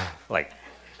 2,000? Like,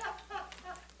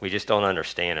 we just don't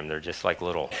understand them. They're just like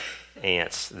little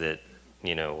ants that,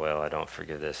 well, I don't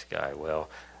forgive this guy. Well,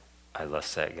 I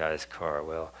lost that guy's car.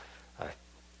 Well,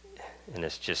 and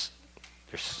it's just,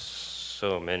 there's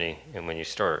so many. And when you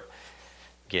start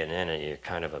getting in it, you're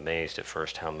kind of amazed at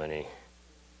first how many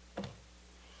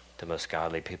the most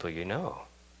godly people you know.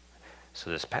 So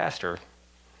this pastor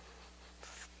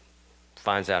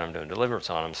finds out I'm doing deliverance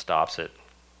on him, stops it,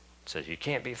 says, you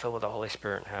can't be filled with the Holy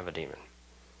Spirit and have a demon.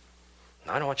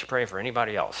 And I don't want you praying for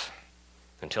anybody else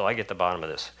until I get the bottom of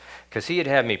this. Because he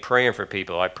had me praying for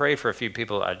people. I prayed for a few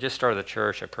people. I just started the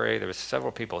church. I prayed. There was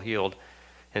several people healed.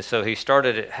 And so he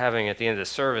started having, at the end of the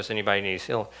service, anybody needs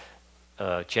healed,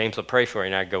 James will pray for you,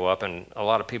 and I'd go up, and a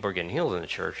lot of people are getting healed in the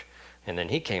church. And then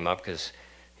he came up because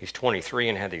he's 23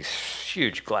 and had these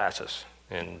huge glasses,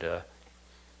 and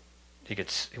he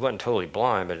wasn't totally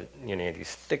blind, but he had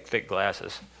these thick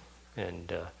glasses.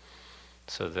 And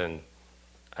so then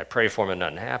I prayed for him and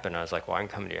nothing happened. I was like, well, I can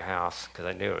come to your house, because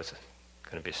I knew it was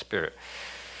going to be a spirit.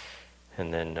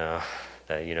 And then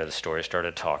the story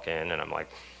started talking, and I'm like,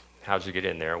 how'd you get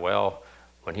in there? Well,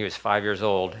 when he was 5 years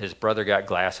old, his brother got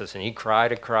glasses, and he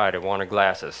cried and wanted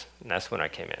glasses, and that's when I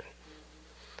came in.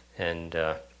 And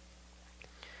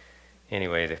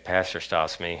anyway, the pastor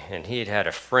stops me, and he had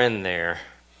a friend there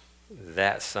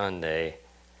that Sunday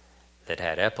that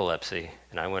had epilepsy,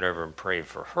 and I went over and prayed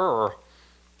for her.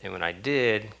 And when I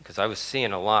did, because I was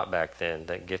seeing a lot back then,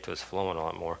 that gift was flowing a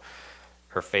lot more,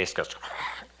 her face goes,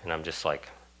 and I'm just like,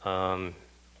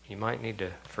 you might need to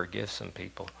forgive some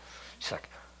people. She's like,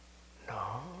 no.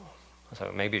 I was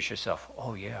like, maybe it's yourself.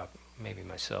 Oh yeah, maybe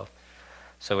myself.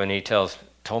 So when he told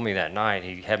me that night,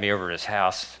 he had me over at his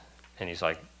house, and he's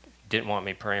like, didn't want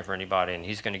me praying for anybody, and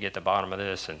he's going to get the bottom of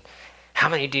this. And how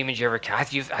many demons you ever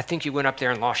cast? I think you went up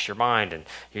there and lost your mind, and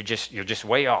you're just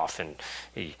way off. And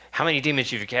how many demons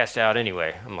have you cast out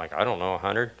anyway? I'm like, I don't know,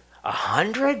 100.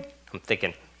 100? I'm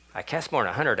thinking, I cast more than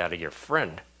 100 out of your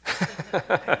friend.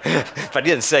 But I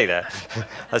didn't say that.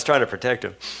 I was trying to protect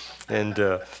him.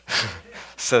 And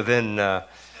so then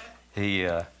he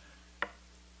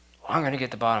I'm going to get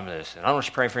to the bottom of this, and I don't want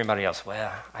you to pray for anybody else.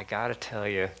 Well, I got to tell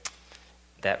you,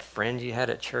 that friend you had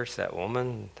at church, that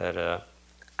woman, that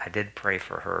I did pray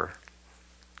for her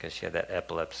because she had that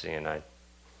epilepsy,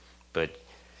 but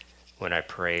when I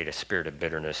prayed, a spirit of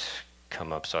bitterness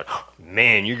come up. So,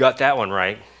 man, you got that one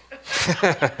right.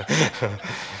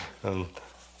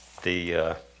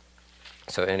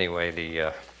 So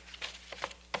anyway,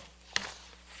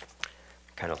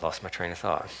 kind of lost my train of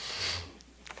thought.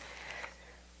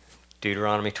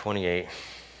 Deuteronomy 28.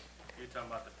 You're talking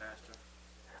about the pastor.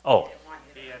 Oh.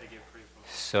 He had to get free from.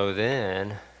 So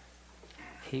then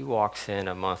he walks in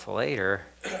a month later,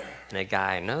 and a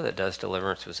guy I know that does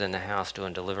deliverance was in the house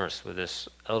doing deliverance with this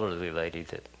elderly lady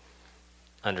that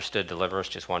understood deliverance,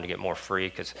 just wanted to get more free,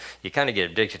 because you kind of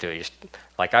get addicted to it.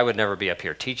 Like, I would never be up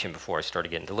here teaching before I started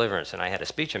getting deliverance, and I had a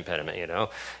speech impediment,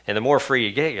 and the more free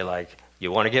you get, you're like,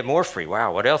 you want to get more free.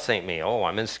 Wow, what else ain't me? Oh,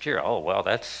 I'm insecure. Oh, well,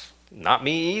 that's not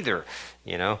me either,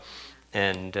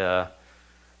 and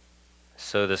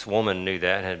so this woman knew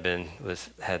that,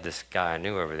 had this guy I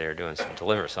knew over there doing some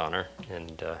deliverance on her,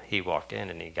 and he walked in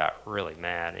and he got really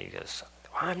mad, and he goes,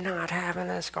 I'm not having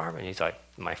this garbage. He's like,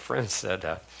 my friend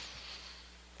said,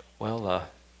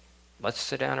 let's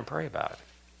sit down and pray about it.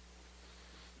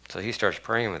 So he starts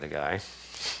praying with the guy,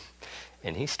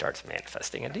 and he starts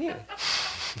manifesting a demon.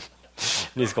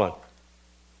 And he's going,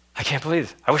 I can't believe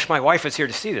this. I wish my wife was here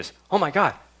to see this. Oh my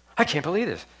God, I can't believe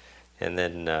this. And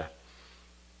then,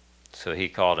 so he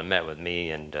called and met with me,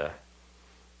 and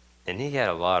he had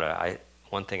a lot of,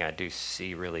 one thing I do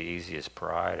see really easy is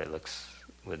pride. It looks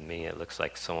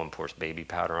like someone pours baby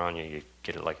powder on you. You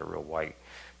get it like a real white.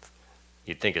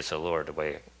 You'd think it's the Lord the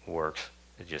way it works.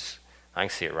 I can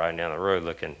see it riding down the road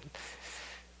looking,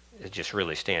 it just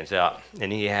really stands out.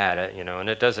 And he had it,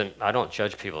 and I don't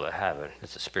judge people that have it.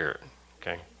 It's a spirit,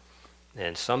 okay?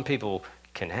 And some people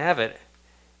can have it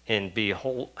and be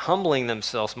humbling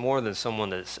themselves more than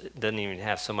someone that doesn't even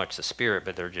have so much the spirit,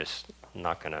 but they're just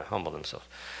not going to humble themselves.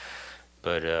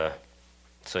 But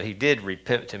so he did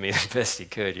repent to me the best he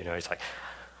could. He's like,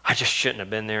 I just shouldn't have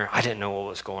been there. I didn't know what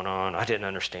was going on. I didn't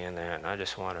understand that, and I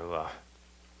just want to.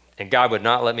 And God would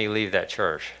not let me leave that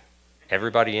church.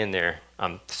 Everybody in there,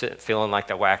 I'm feeling like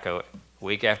the wacko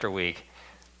week after week.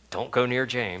 Don't go near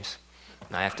James.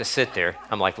 And I have to sit there.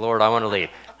 I'm like, Lord, I want to leave.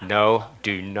 No,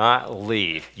 do not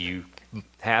leave. You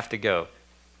have to go.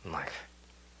 I'm like,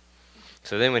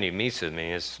 so then when he meets with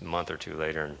me, it's a month or two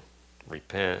later, and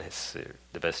repent, it's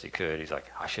the best he could. He's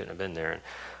like, I shouldn't have been there. And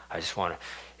I just want to,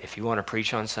 if you want to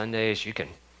preach on Sundays, you can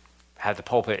have the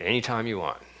pulpit anytime you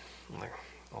want. I'm like,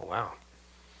 oh, wow.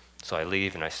 So I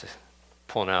leave, and I said,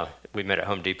 pulling out, we met at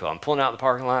Home Depot. I'm pulling out the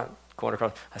parking lot, going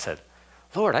across. I said,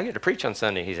 Lord, I get to preach on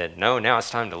Sunday. He said, no, now it's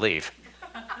time to leave.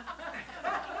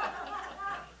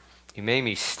 You made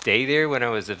me stay there when I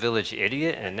was a village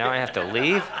idiot, and now I have to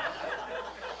leave?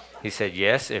 He said,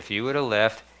 yes, if you would have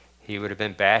left, he would have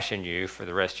been bashing you for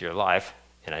the rest of your life,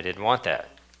 and I didn't want that.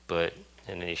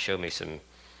 And then he showed me some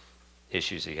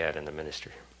issues he had in the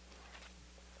ministry.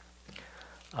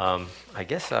 I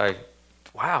guess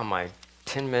my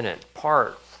 10-minute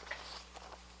part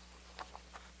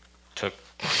took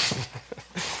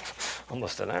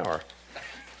almost an hour.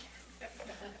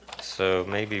 So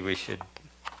maybe we should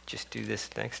just do this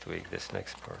next week, this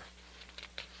next part.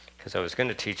 Because I was going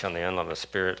to teach on the unloving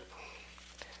spirit.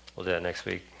 We'll do that next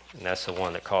week. And that's the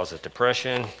one that causes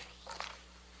depression.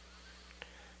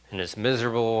 And it's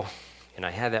miserable. And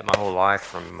I had that my whole life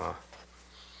from...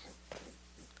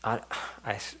 I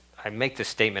make the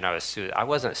statement I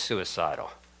wasn't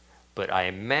suicidal. But I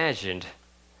imagined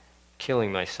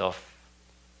killing myself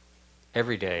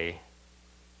every day.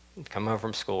 Come home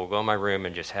from school, go in my room,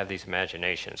 and just have these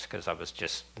imaginations because I was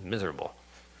just miserable.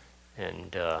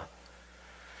 And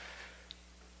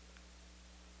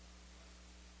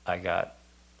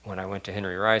when I went to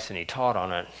Henry Rice and he taught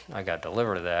on it, I got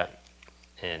delivered of that,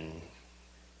 and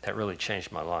that really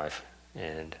changed my life.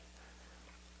 And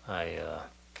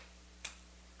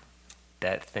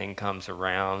that thing comes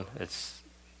around. Its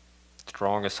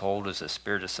strongest hold is the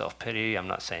spirit of self-pity. I'm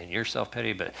not saying you're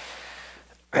self-pity, but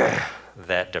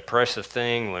that depressive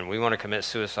thing, when we want to commit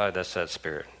suicide, that's that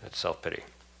spirit. That's self-pity.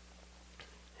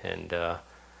 And I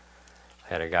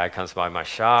had a guy comes by my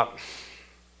shop.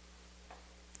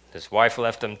 His wife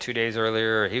left him 2 days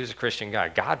earlier. He was a Christian guy.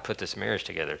 God put this marriage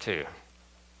together too.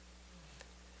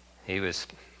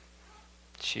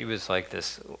 She was like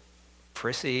this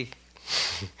prissy,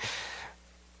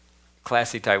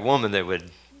 classy type woman that would,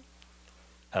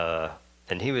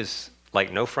 and he was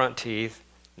like no front teeth,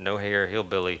 no hair,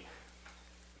 hillbilly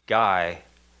guy,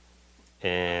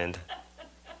 and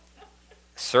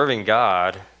serving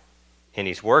God and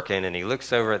he's working, and he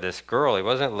looks over at this girl. He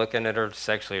wasn't looking at her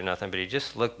sexually or nothing, but he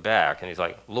just looked back, and he's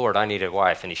like, Lord, I need a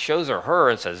wife. And he shows her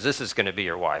and says, this is going to be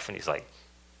your wife. And he's like,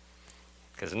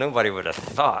 because nobody would have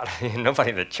thought,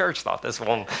 nobody in the church thought this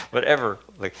one would ever.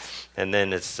 And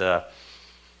then he's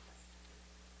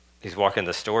walking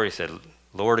the store. He said,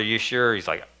 Lord, are you sure? He's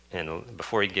like, and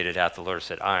before he could get it out, the Lord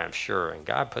said, I am sure. And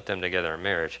God put them together in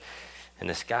marriage. And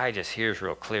this guy just hears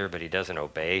real clear, but he doesn't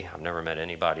obey. I've never met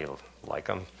anybody like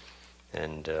him.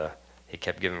 And he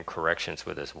kept giving corrections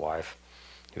with his wife.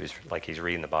 He was like he's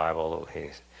reading the Bible.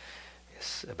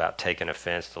 He's about taking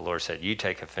offense. The Lord said, you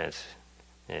take offense.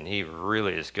 And he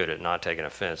really is good at not taking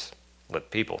offense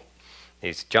with people.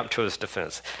 He's jumped to his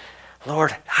defense.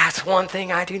 Lord, that's one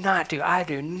thing I do not do. I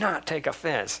do not take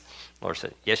offense. The Lord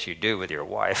said, yes, you do with your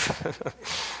wife.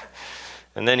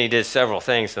 And then he did several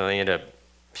things, and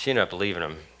she ended up leaving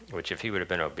him, which if he would have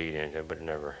been obedient, it would have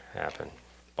never happened.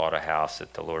 Bought a house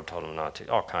that the Lord told him not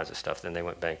to, all kinds of stuff. Then they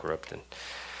went bankrupt.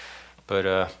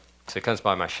 So he comes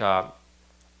by my shop,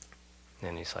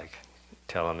 and he's like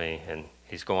telling me, and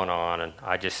he's going on, and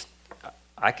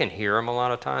I can hear him a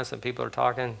lot of times when people are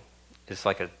talking. It's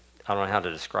like I don't know how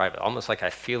to describe it, almost like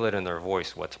I feel it in their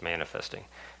voice what's manifesting.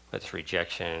 It's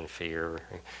rejection, fear,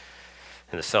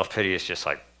 and the self-pity is just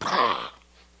like, and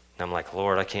I'm like,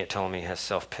 Lord, I can't tell him he has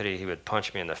self-pity. He would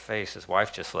punch me in the face. His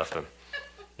wife just left him.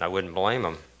 And I wouldn't blame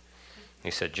him.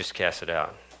 He said, just cast it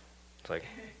out. It's like,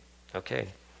 okay.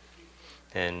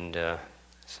 And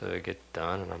so they get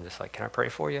done, and I'm just like, can I pray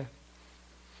for you?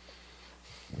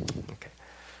 Okay.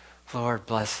 Lord,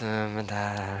 bless him,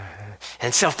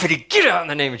 and self-pity, get out in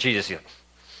the name of Jesus. You're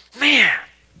like, man,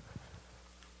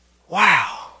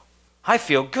 wow, I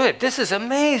feel good. This is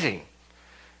amazing.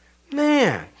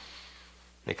 Man.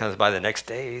 And he comes by the next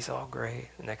day, he's all great.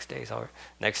 The next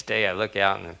day I look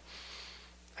out, and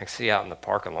I can see out in the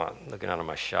parking lot, looking out of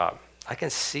my shop. I can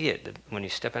see it when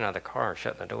he's stepping out of the car and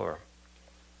shutting the door.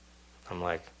 I'm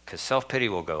like, because self-pity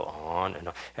will go on and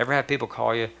on. Ever have people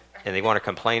call you and they want to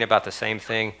complain about the same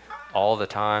thing all the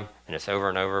time, and it's over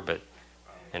and over,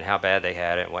 and how bad they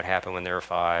had it, and what happened when they were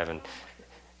 5, and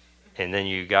then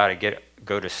you got to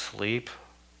go to sleep.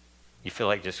 You feel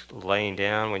like just laying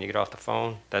down when you get off the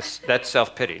phone. That's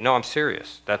self-pity. No, I'm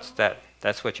serious.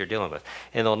 That's what you're dealing with,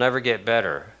 and they'll never get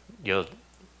better. You'll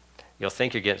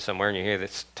think you're getting somewhere, and you hear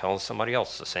that's telling somebody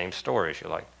else the same stories.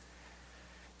 You're like,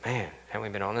 man, haven't we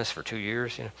been on this for 2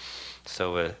 years?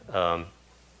 So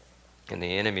and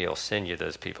the enemy will send you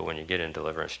those people when you get in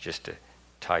deliverance just to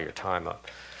tie your time up.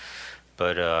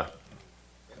 But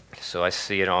so I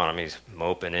see it on him. He's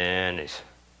moping in.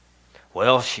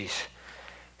 She's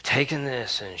taking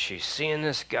this, and she's seeing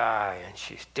this guy, and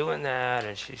she's doing that,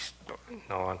 and he's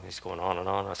going on and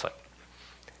on. I was like,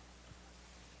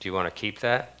 do you want to keep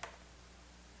that?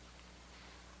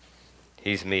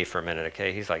 He's me for a minute,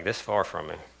 okay? He's like this far from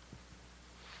me.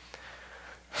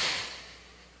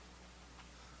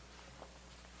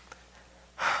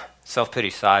 Self-pity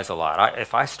sighs a lot.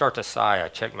 If I start to sigh, I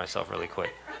check myself really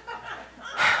quick.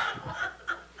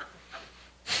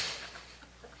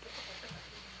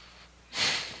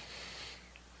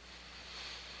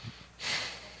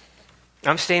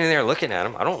 I'm standing there looking at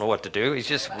him. I don't know what to do. He's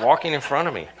just walking in front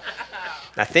of me.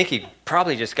 I think he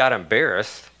probably just got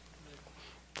embarrassed.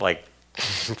 Like,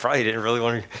 probably didn't really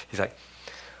want to. He's like,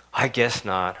 I guess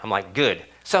not. I'm like, good.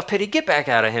 Self-pity, get back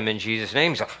out of him in Jesus'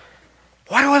 name. He's like,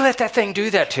 why do I let that thing do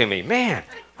that to me? Man,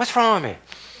 what's wrong with me?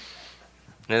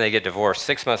 And then they get divorced.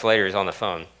 6 months later, he's on the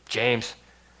phone. James,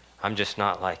 I'm just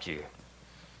not like you.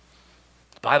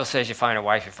 The Bible says you find a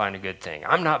wife, you find a good thing.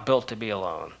 I'm not built to be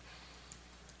alone.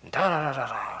 And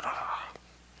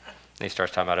he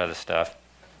starts talking about other stuff.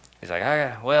 He's like,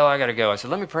 I got to go. I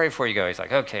said, let me pray before you go. He's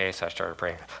like, okay. So I started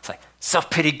praying. It's like,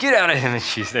 self-pity, get out of him. And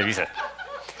he said,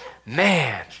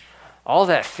 man, all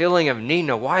that feeling of needing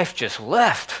a wife just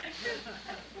left.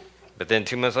 But then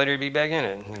 2 months later, he'd be back in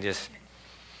it.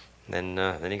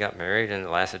 Then he got married, and it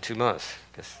lasted 2 months.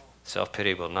 Because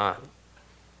self-pity will not,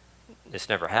 it's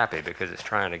never happy because it's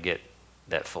trying to get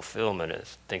that fulfillment. It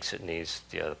thinks it needs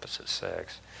the opposite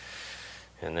sex.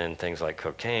 And then things like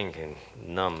cocaine can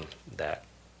numb that.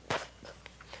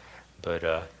 But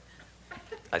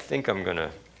I think I'm going to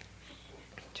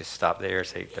just stop there.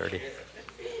 It's 8:30.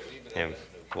 And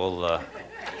we'll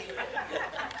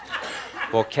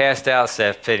cast out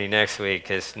self-pity next week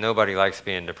because nobody likes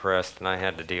being depressed, and I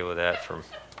had to deal with that for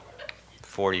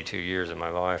 42 years of my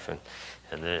life. And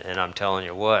I'm telling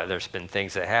you what, there's been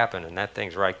things that happen, and that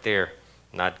thing's right there.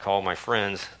 And I'd call my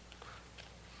friends,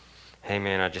 hey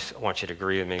man, I just want you to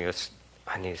agree with me.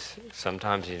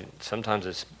 Sometimes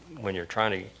it's when you're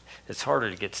trying to, it's harder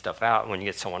to get stuff out when you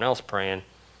get someone else praying.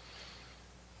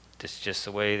 it's just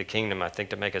the way the kingdom, I think,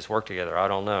 to make us work together. I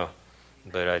don't know.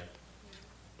 But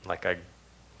I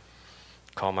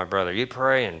call my brother, you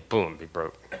pray, and boom, he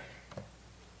broke.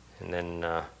 And then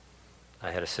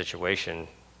I had a situation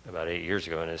about 8 years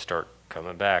ago, and it started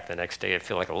coming back. The next day, it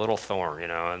feel like a little thorn,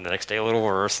 and the next day a little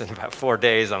worse. And about 4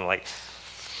 days, I'm like,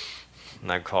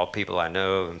 and I call people I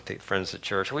know and friends at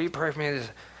church, will you pray for me?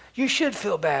 You should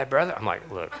feel bad, brother. I'm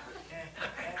like, look,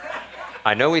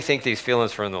 I know we think these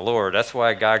feelings from the Lord. That's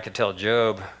why God could tell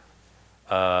Job,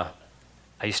 I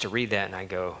used to read that and I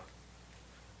go,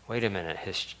 wait a minute,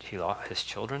 his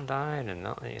children died,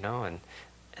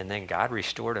 and then God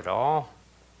restored it all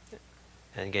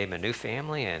and gave him a new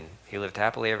family, and he lived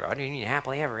happily ever. I didn't need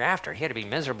happily ever after. He had to be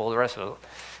miserable the rest of it.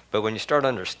 But when you start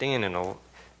understanding,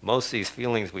 most of these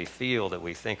feelings we feel that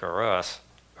we think are us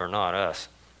are not us,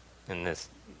 and this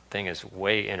thing is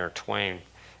way intertwined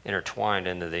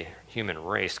into the human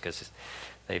race, because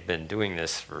they've been doing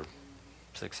this for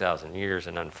 6,000 years,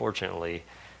 and unfortunately,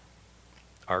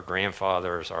 our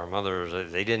grandfathers, our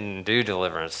mothers, they didn't do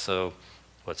deliverance. So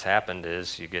what's happened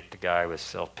is you get the guy with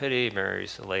self-pity,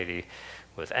 marries a lady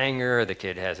with anger, the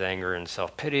kid has anger and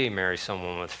self-pity, marries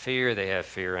someone with fear, they have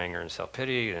fear, anger, and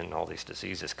self-pity, and all these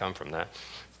diseases come from that.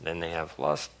 Then they have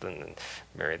lust, and then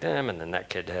marry them, and then that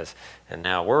kid has, and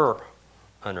now we're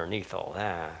underneath all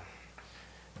that.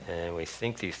 And we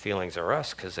think these feelings are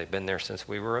us because they've been there since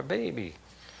we were a baby.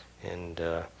 And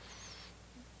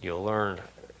you'll learn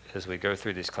as we go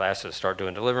through these classes, start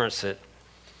doing deliverance, that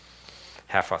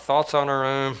half our thoughts on our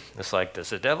own. It's like, does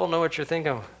the devil know what you're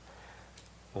thinking?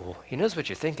 Well, he knows what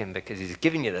you're thinking because he's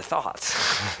giving you the thoughts.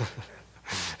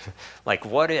 Like,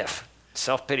 what if?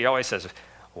 Self-pity always says,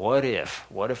 what if?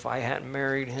 What if I hadn't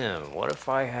married him? What if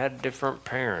I had different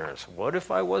parents? What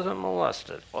if I wasn't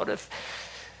molested? What if?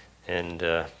 And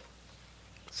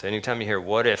so anytime you hear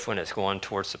what if when it's going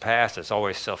towards the past, it's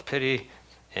always self-pity.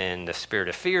 And the spirit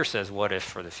of fear says, what if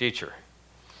for the future?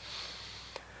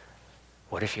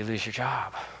 What if you lose your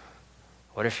job?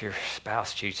 What if your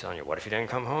spouse cheats on you? What if you didn't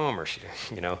come home? Or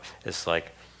it's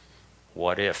like,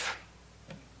 what if?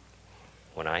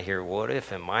 When I hear what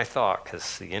if in my thought,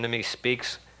 because the enemy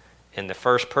speaks in the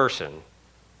first person,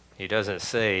 he doesn't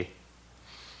say,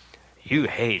 you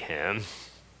hate him.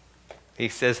 He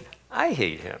says, I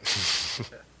hate him.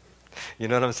 You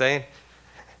know what I'm saying?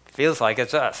 Feels like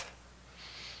it's us.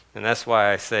 And that's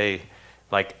why I say,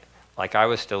 like I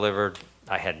was delivered,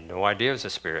 I had no idea it was a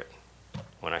spirit.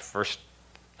 When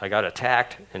I got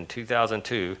attacked in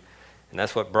 2002, and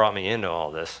that's what brought me into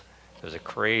all this. It was a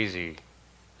crazy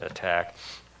attack.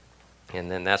 And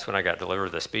then that's when I got delivered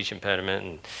of the speech impediment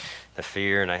and the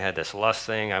fear, and I had this lust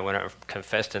thing. I went out and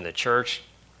confessed in the church,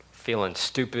 feeling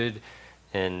stupid,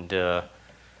 and it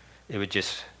would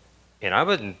just, and I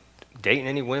wasn't dating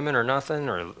any women or nothing,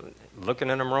 or looking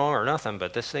at them wrong or nothing,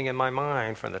 but this thing in my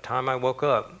mind from the time I woke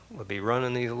up would be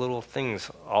running these little things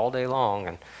all day long,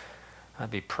 and I'd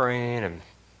be praying and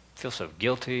feel so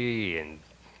guilty and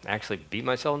actually beat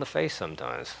myself in the face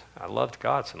sometimes. I loved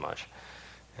God so much.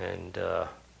 And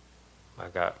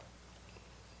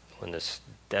when this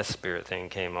death spirit thing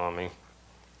came on me,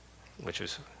 which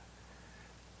was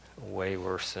way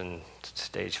worse than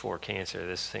stage 4 cancer,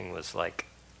 this thing was like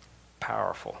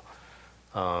powerful.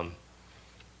 A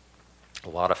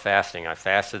lot of fasting. I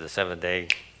fasted the 7th day,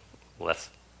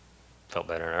 felt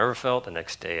better than I ever felt. The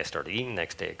next day I started eating,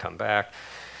 next day it come back.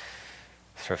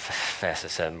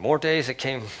 Fasted 7 more days. It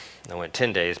came, I went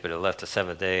 10 days, but it left the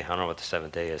 7th day. I don't know what the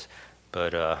 7th day is.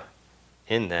 But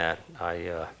in that,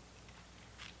 I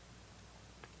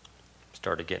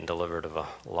started getting delivered of a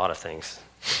lot of things.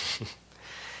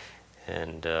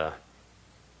 And our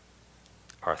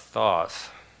thoughts,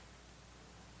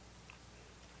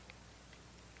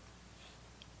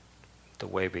 the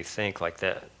way we think, like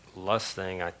that lust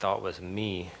thing I thought was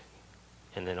me,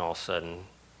 and then all of a sudden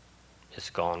it's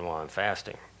gone while I'm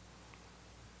fasting.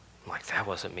 I'm like, that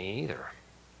wasn't me either.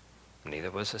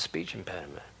 Neither was the speech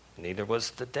impediment. Neither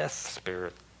was the death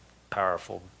spirit,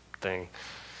 powerful thing.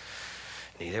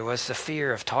 Neither was the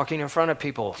fear of talking in front of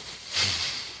people.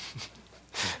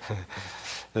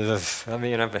 I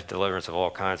mean, I've been deliverance of all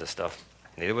kinds of stuff.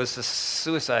 Neither was the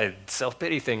suicide,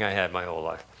 self-pity thing I had my whole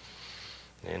life.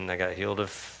 And I got healed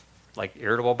of like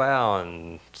irritable bowel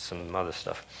and some other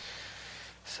stuff.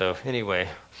 So anyway,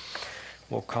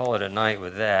 we'll call it a night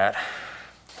with that.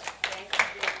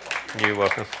 You're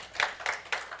welcome.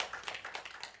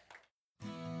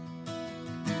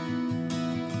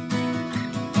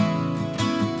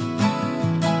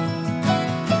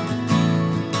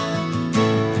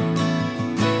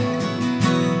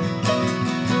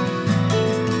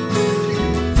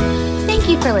 Thank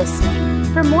you for listening.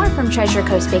 For For more from Treasure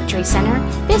Coast Victory Center,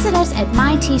 visit us at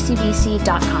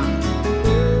mytcbc.com.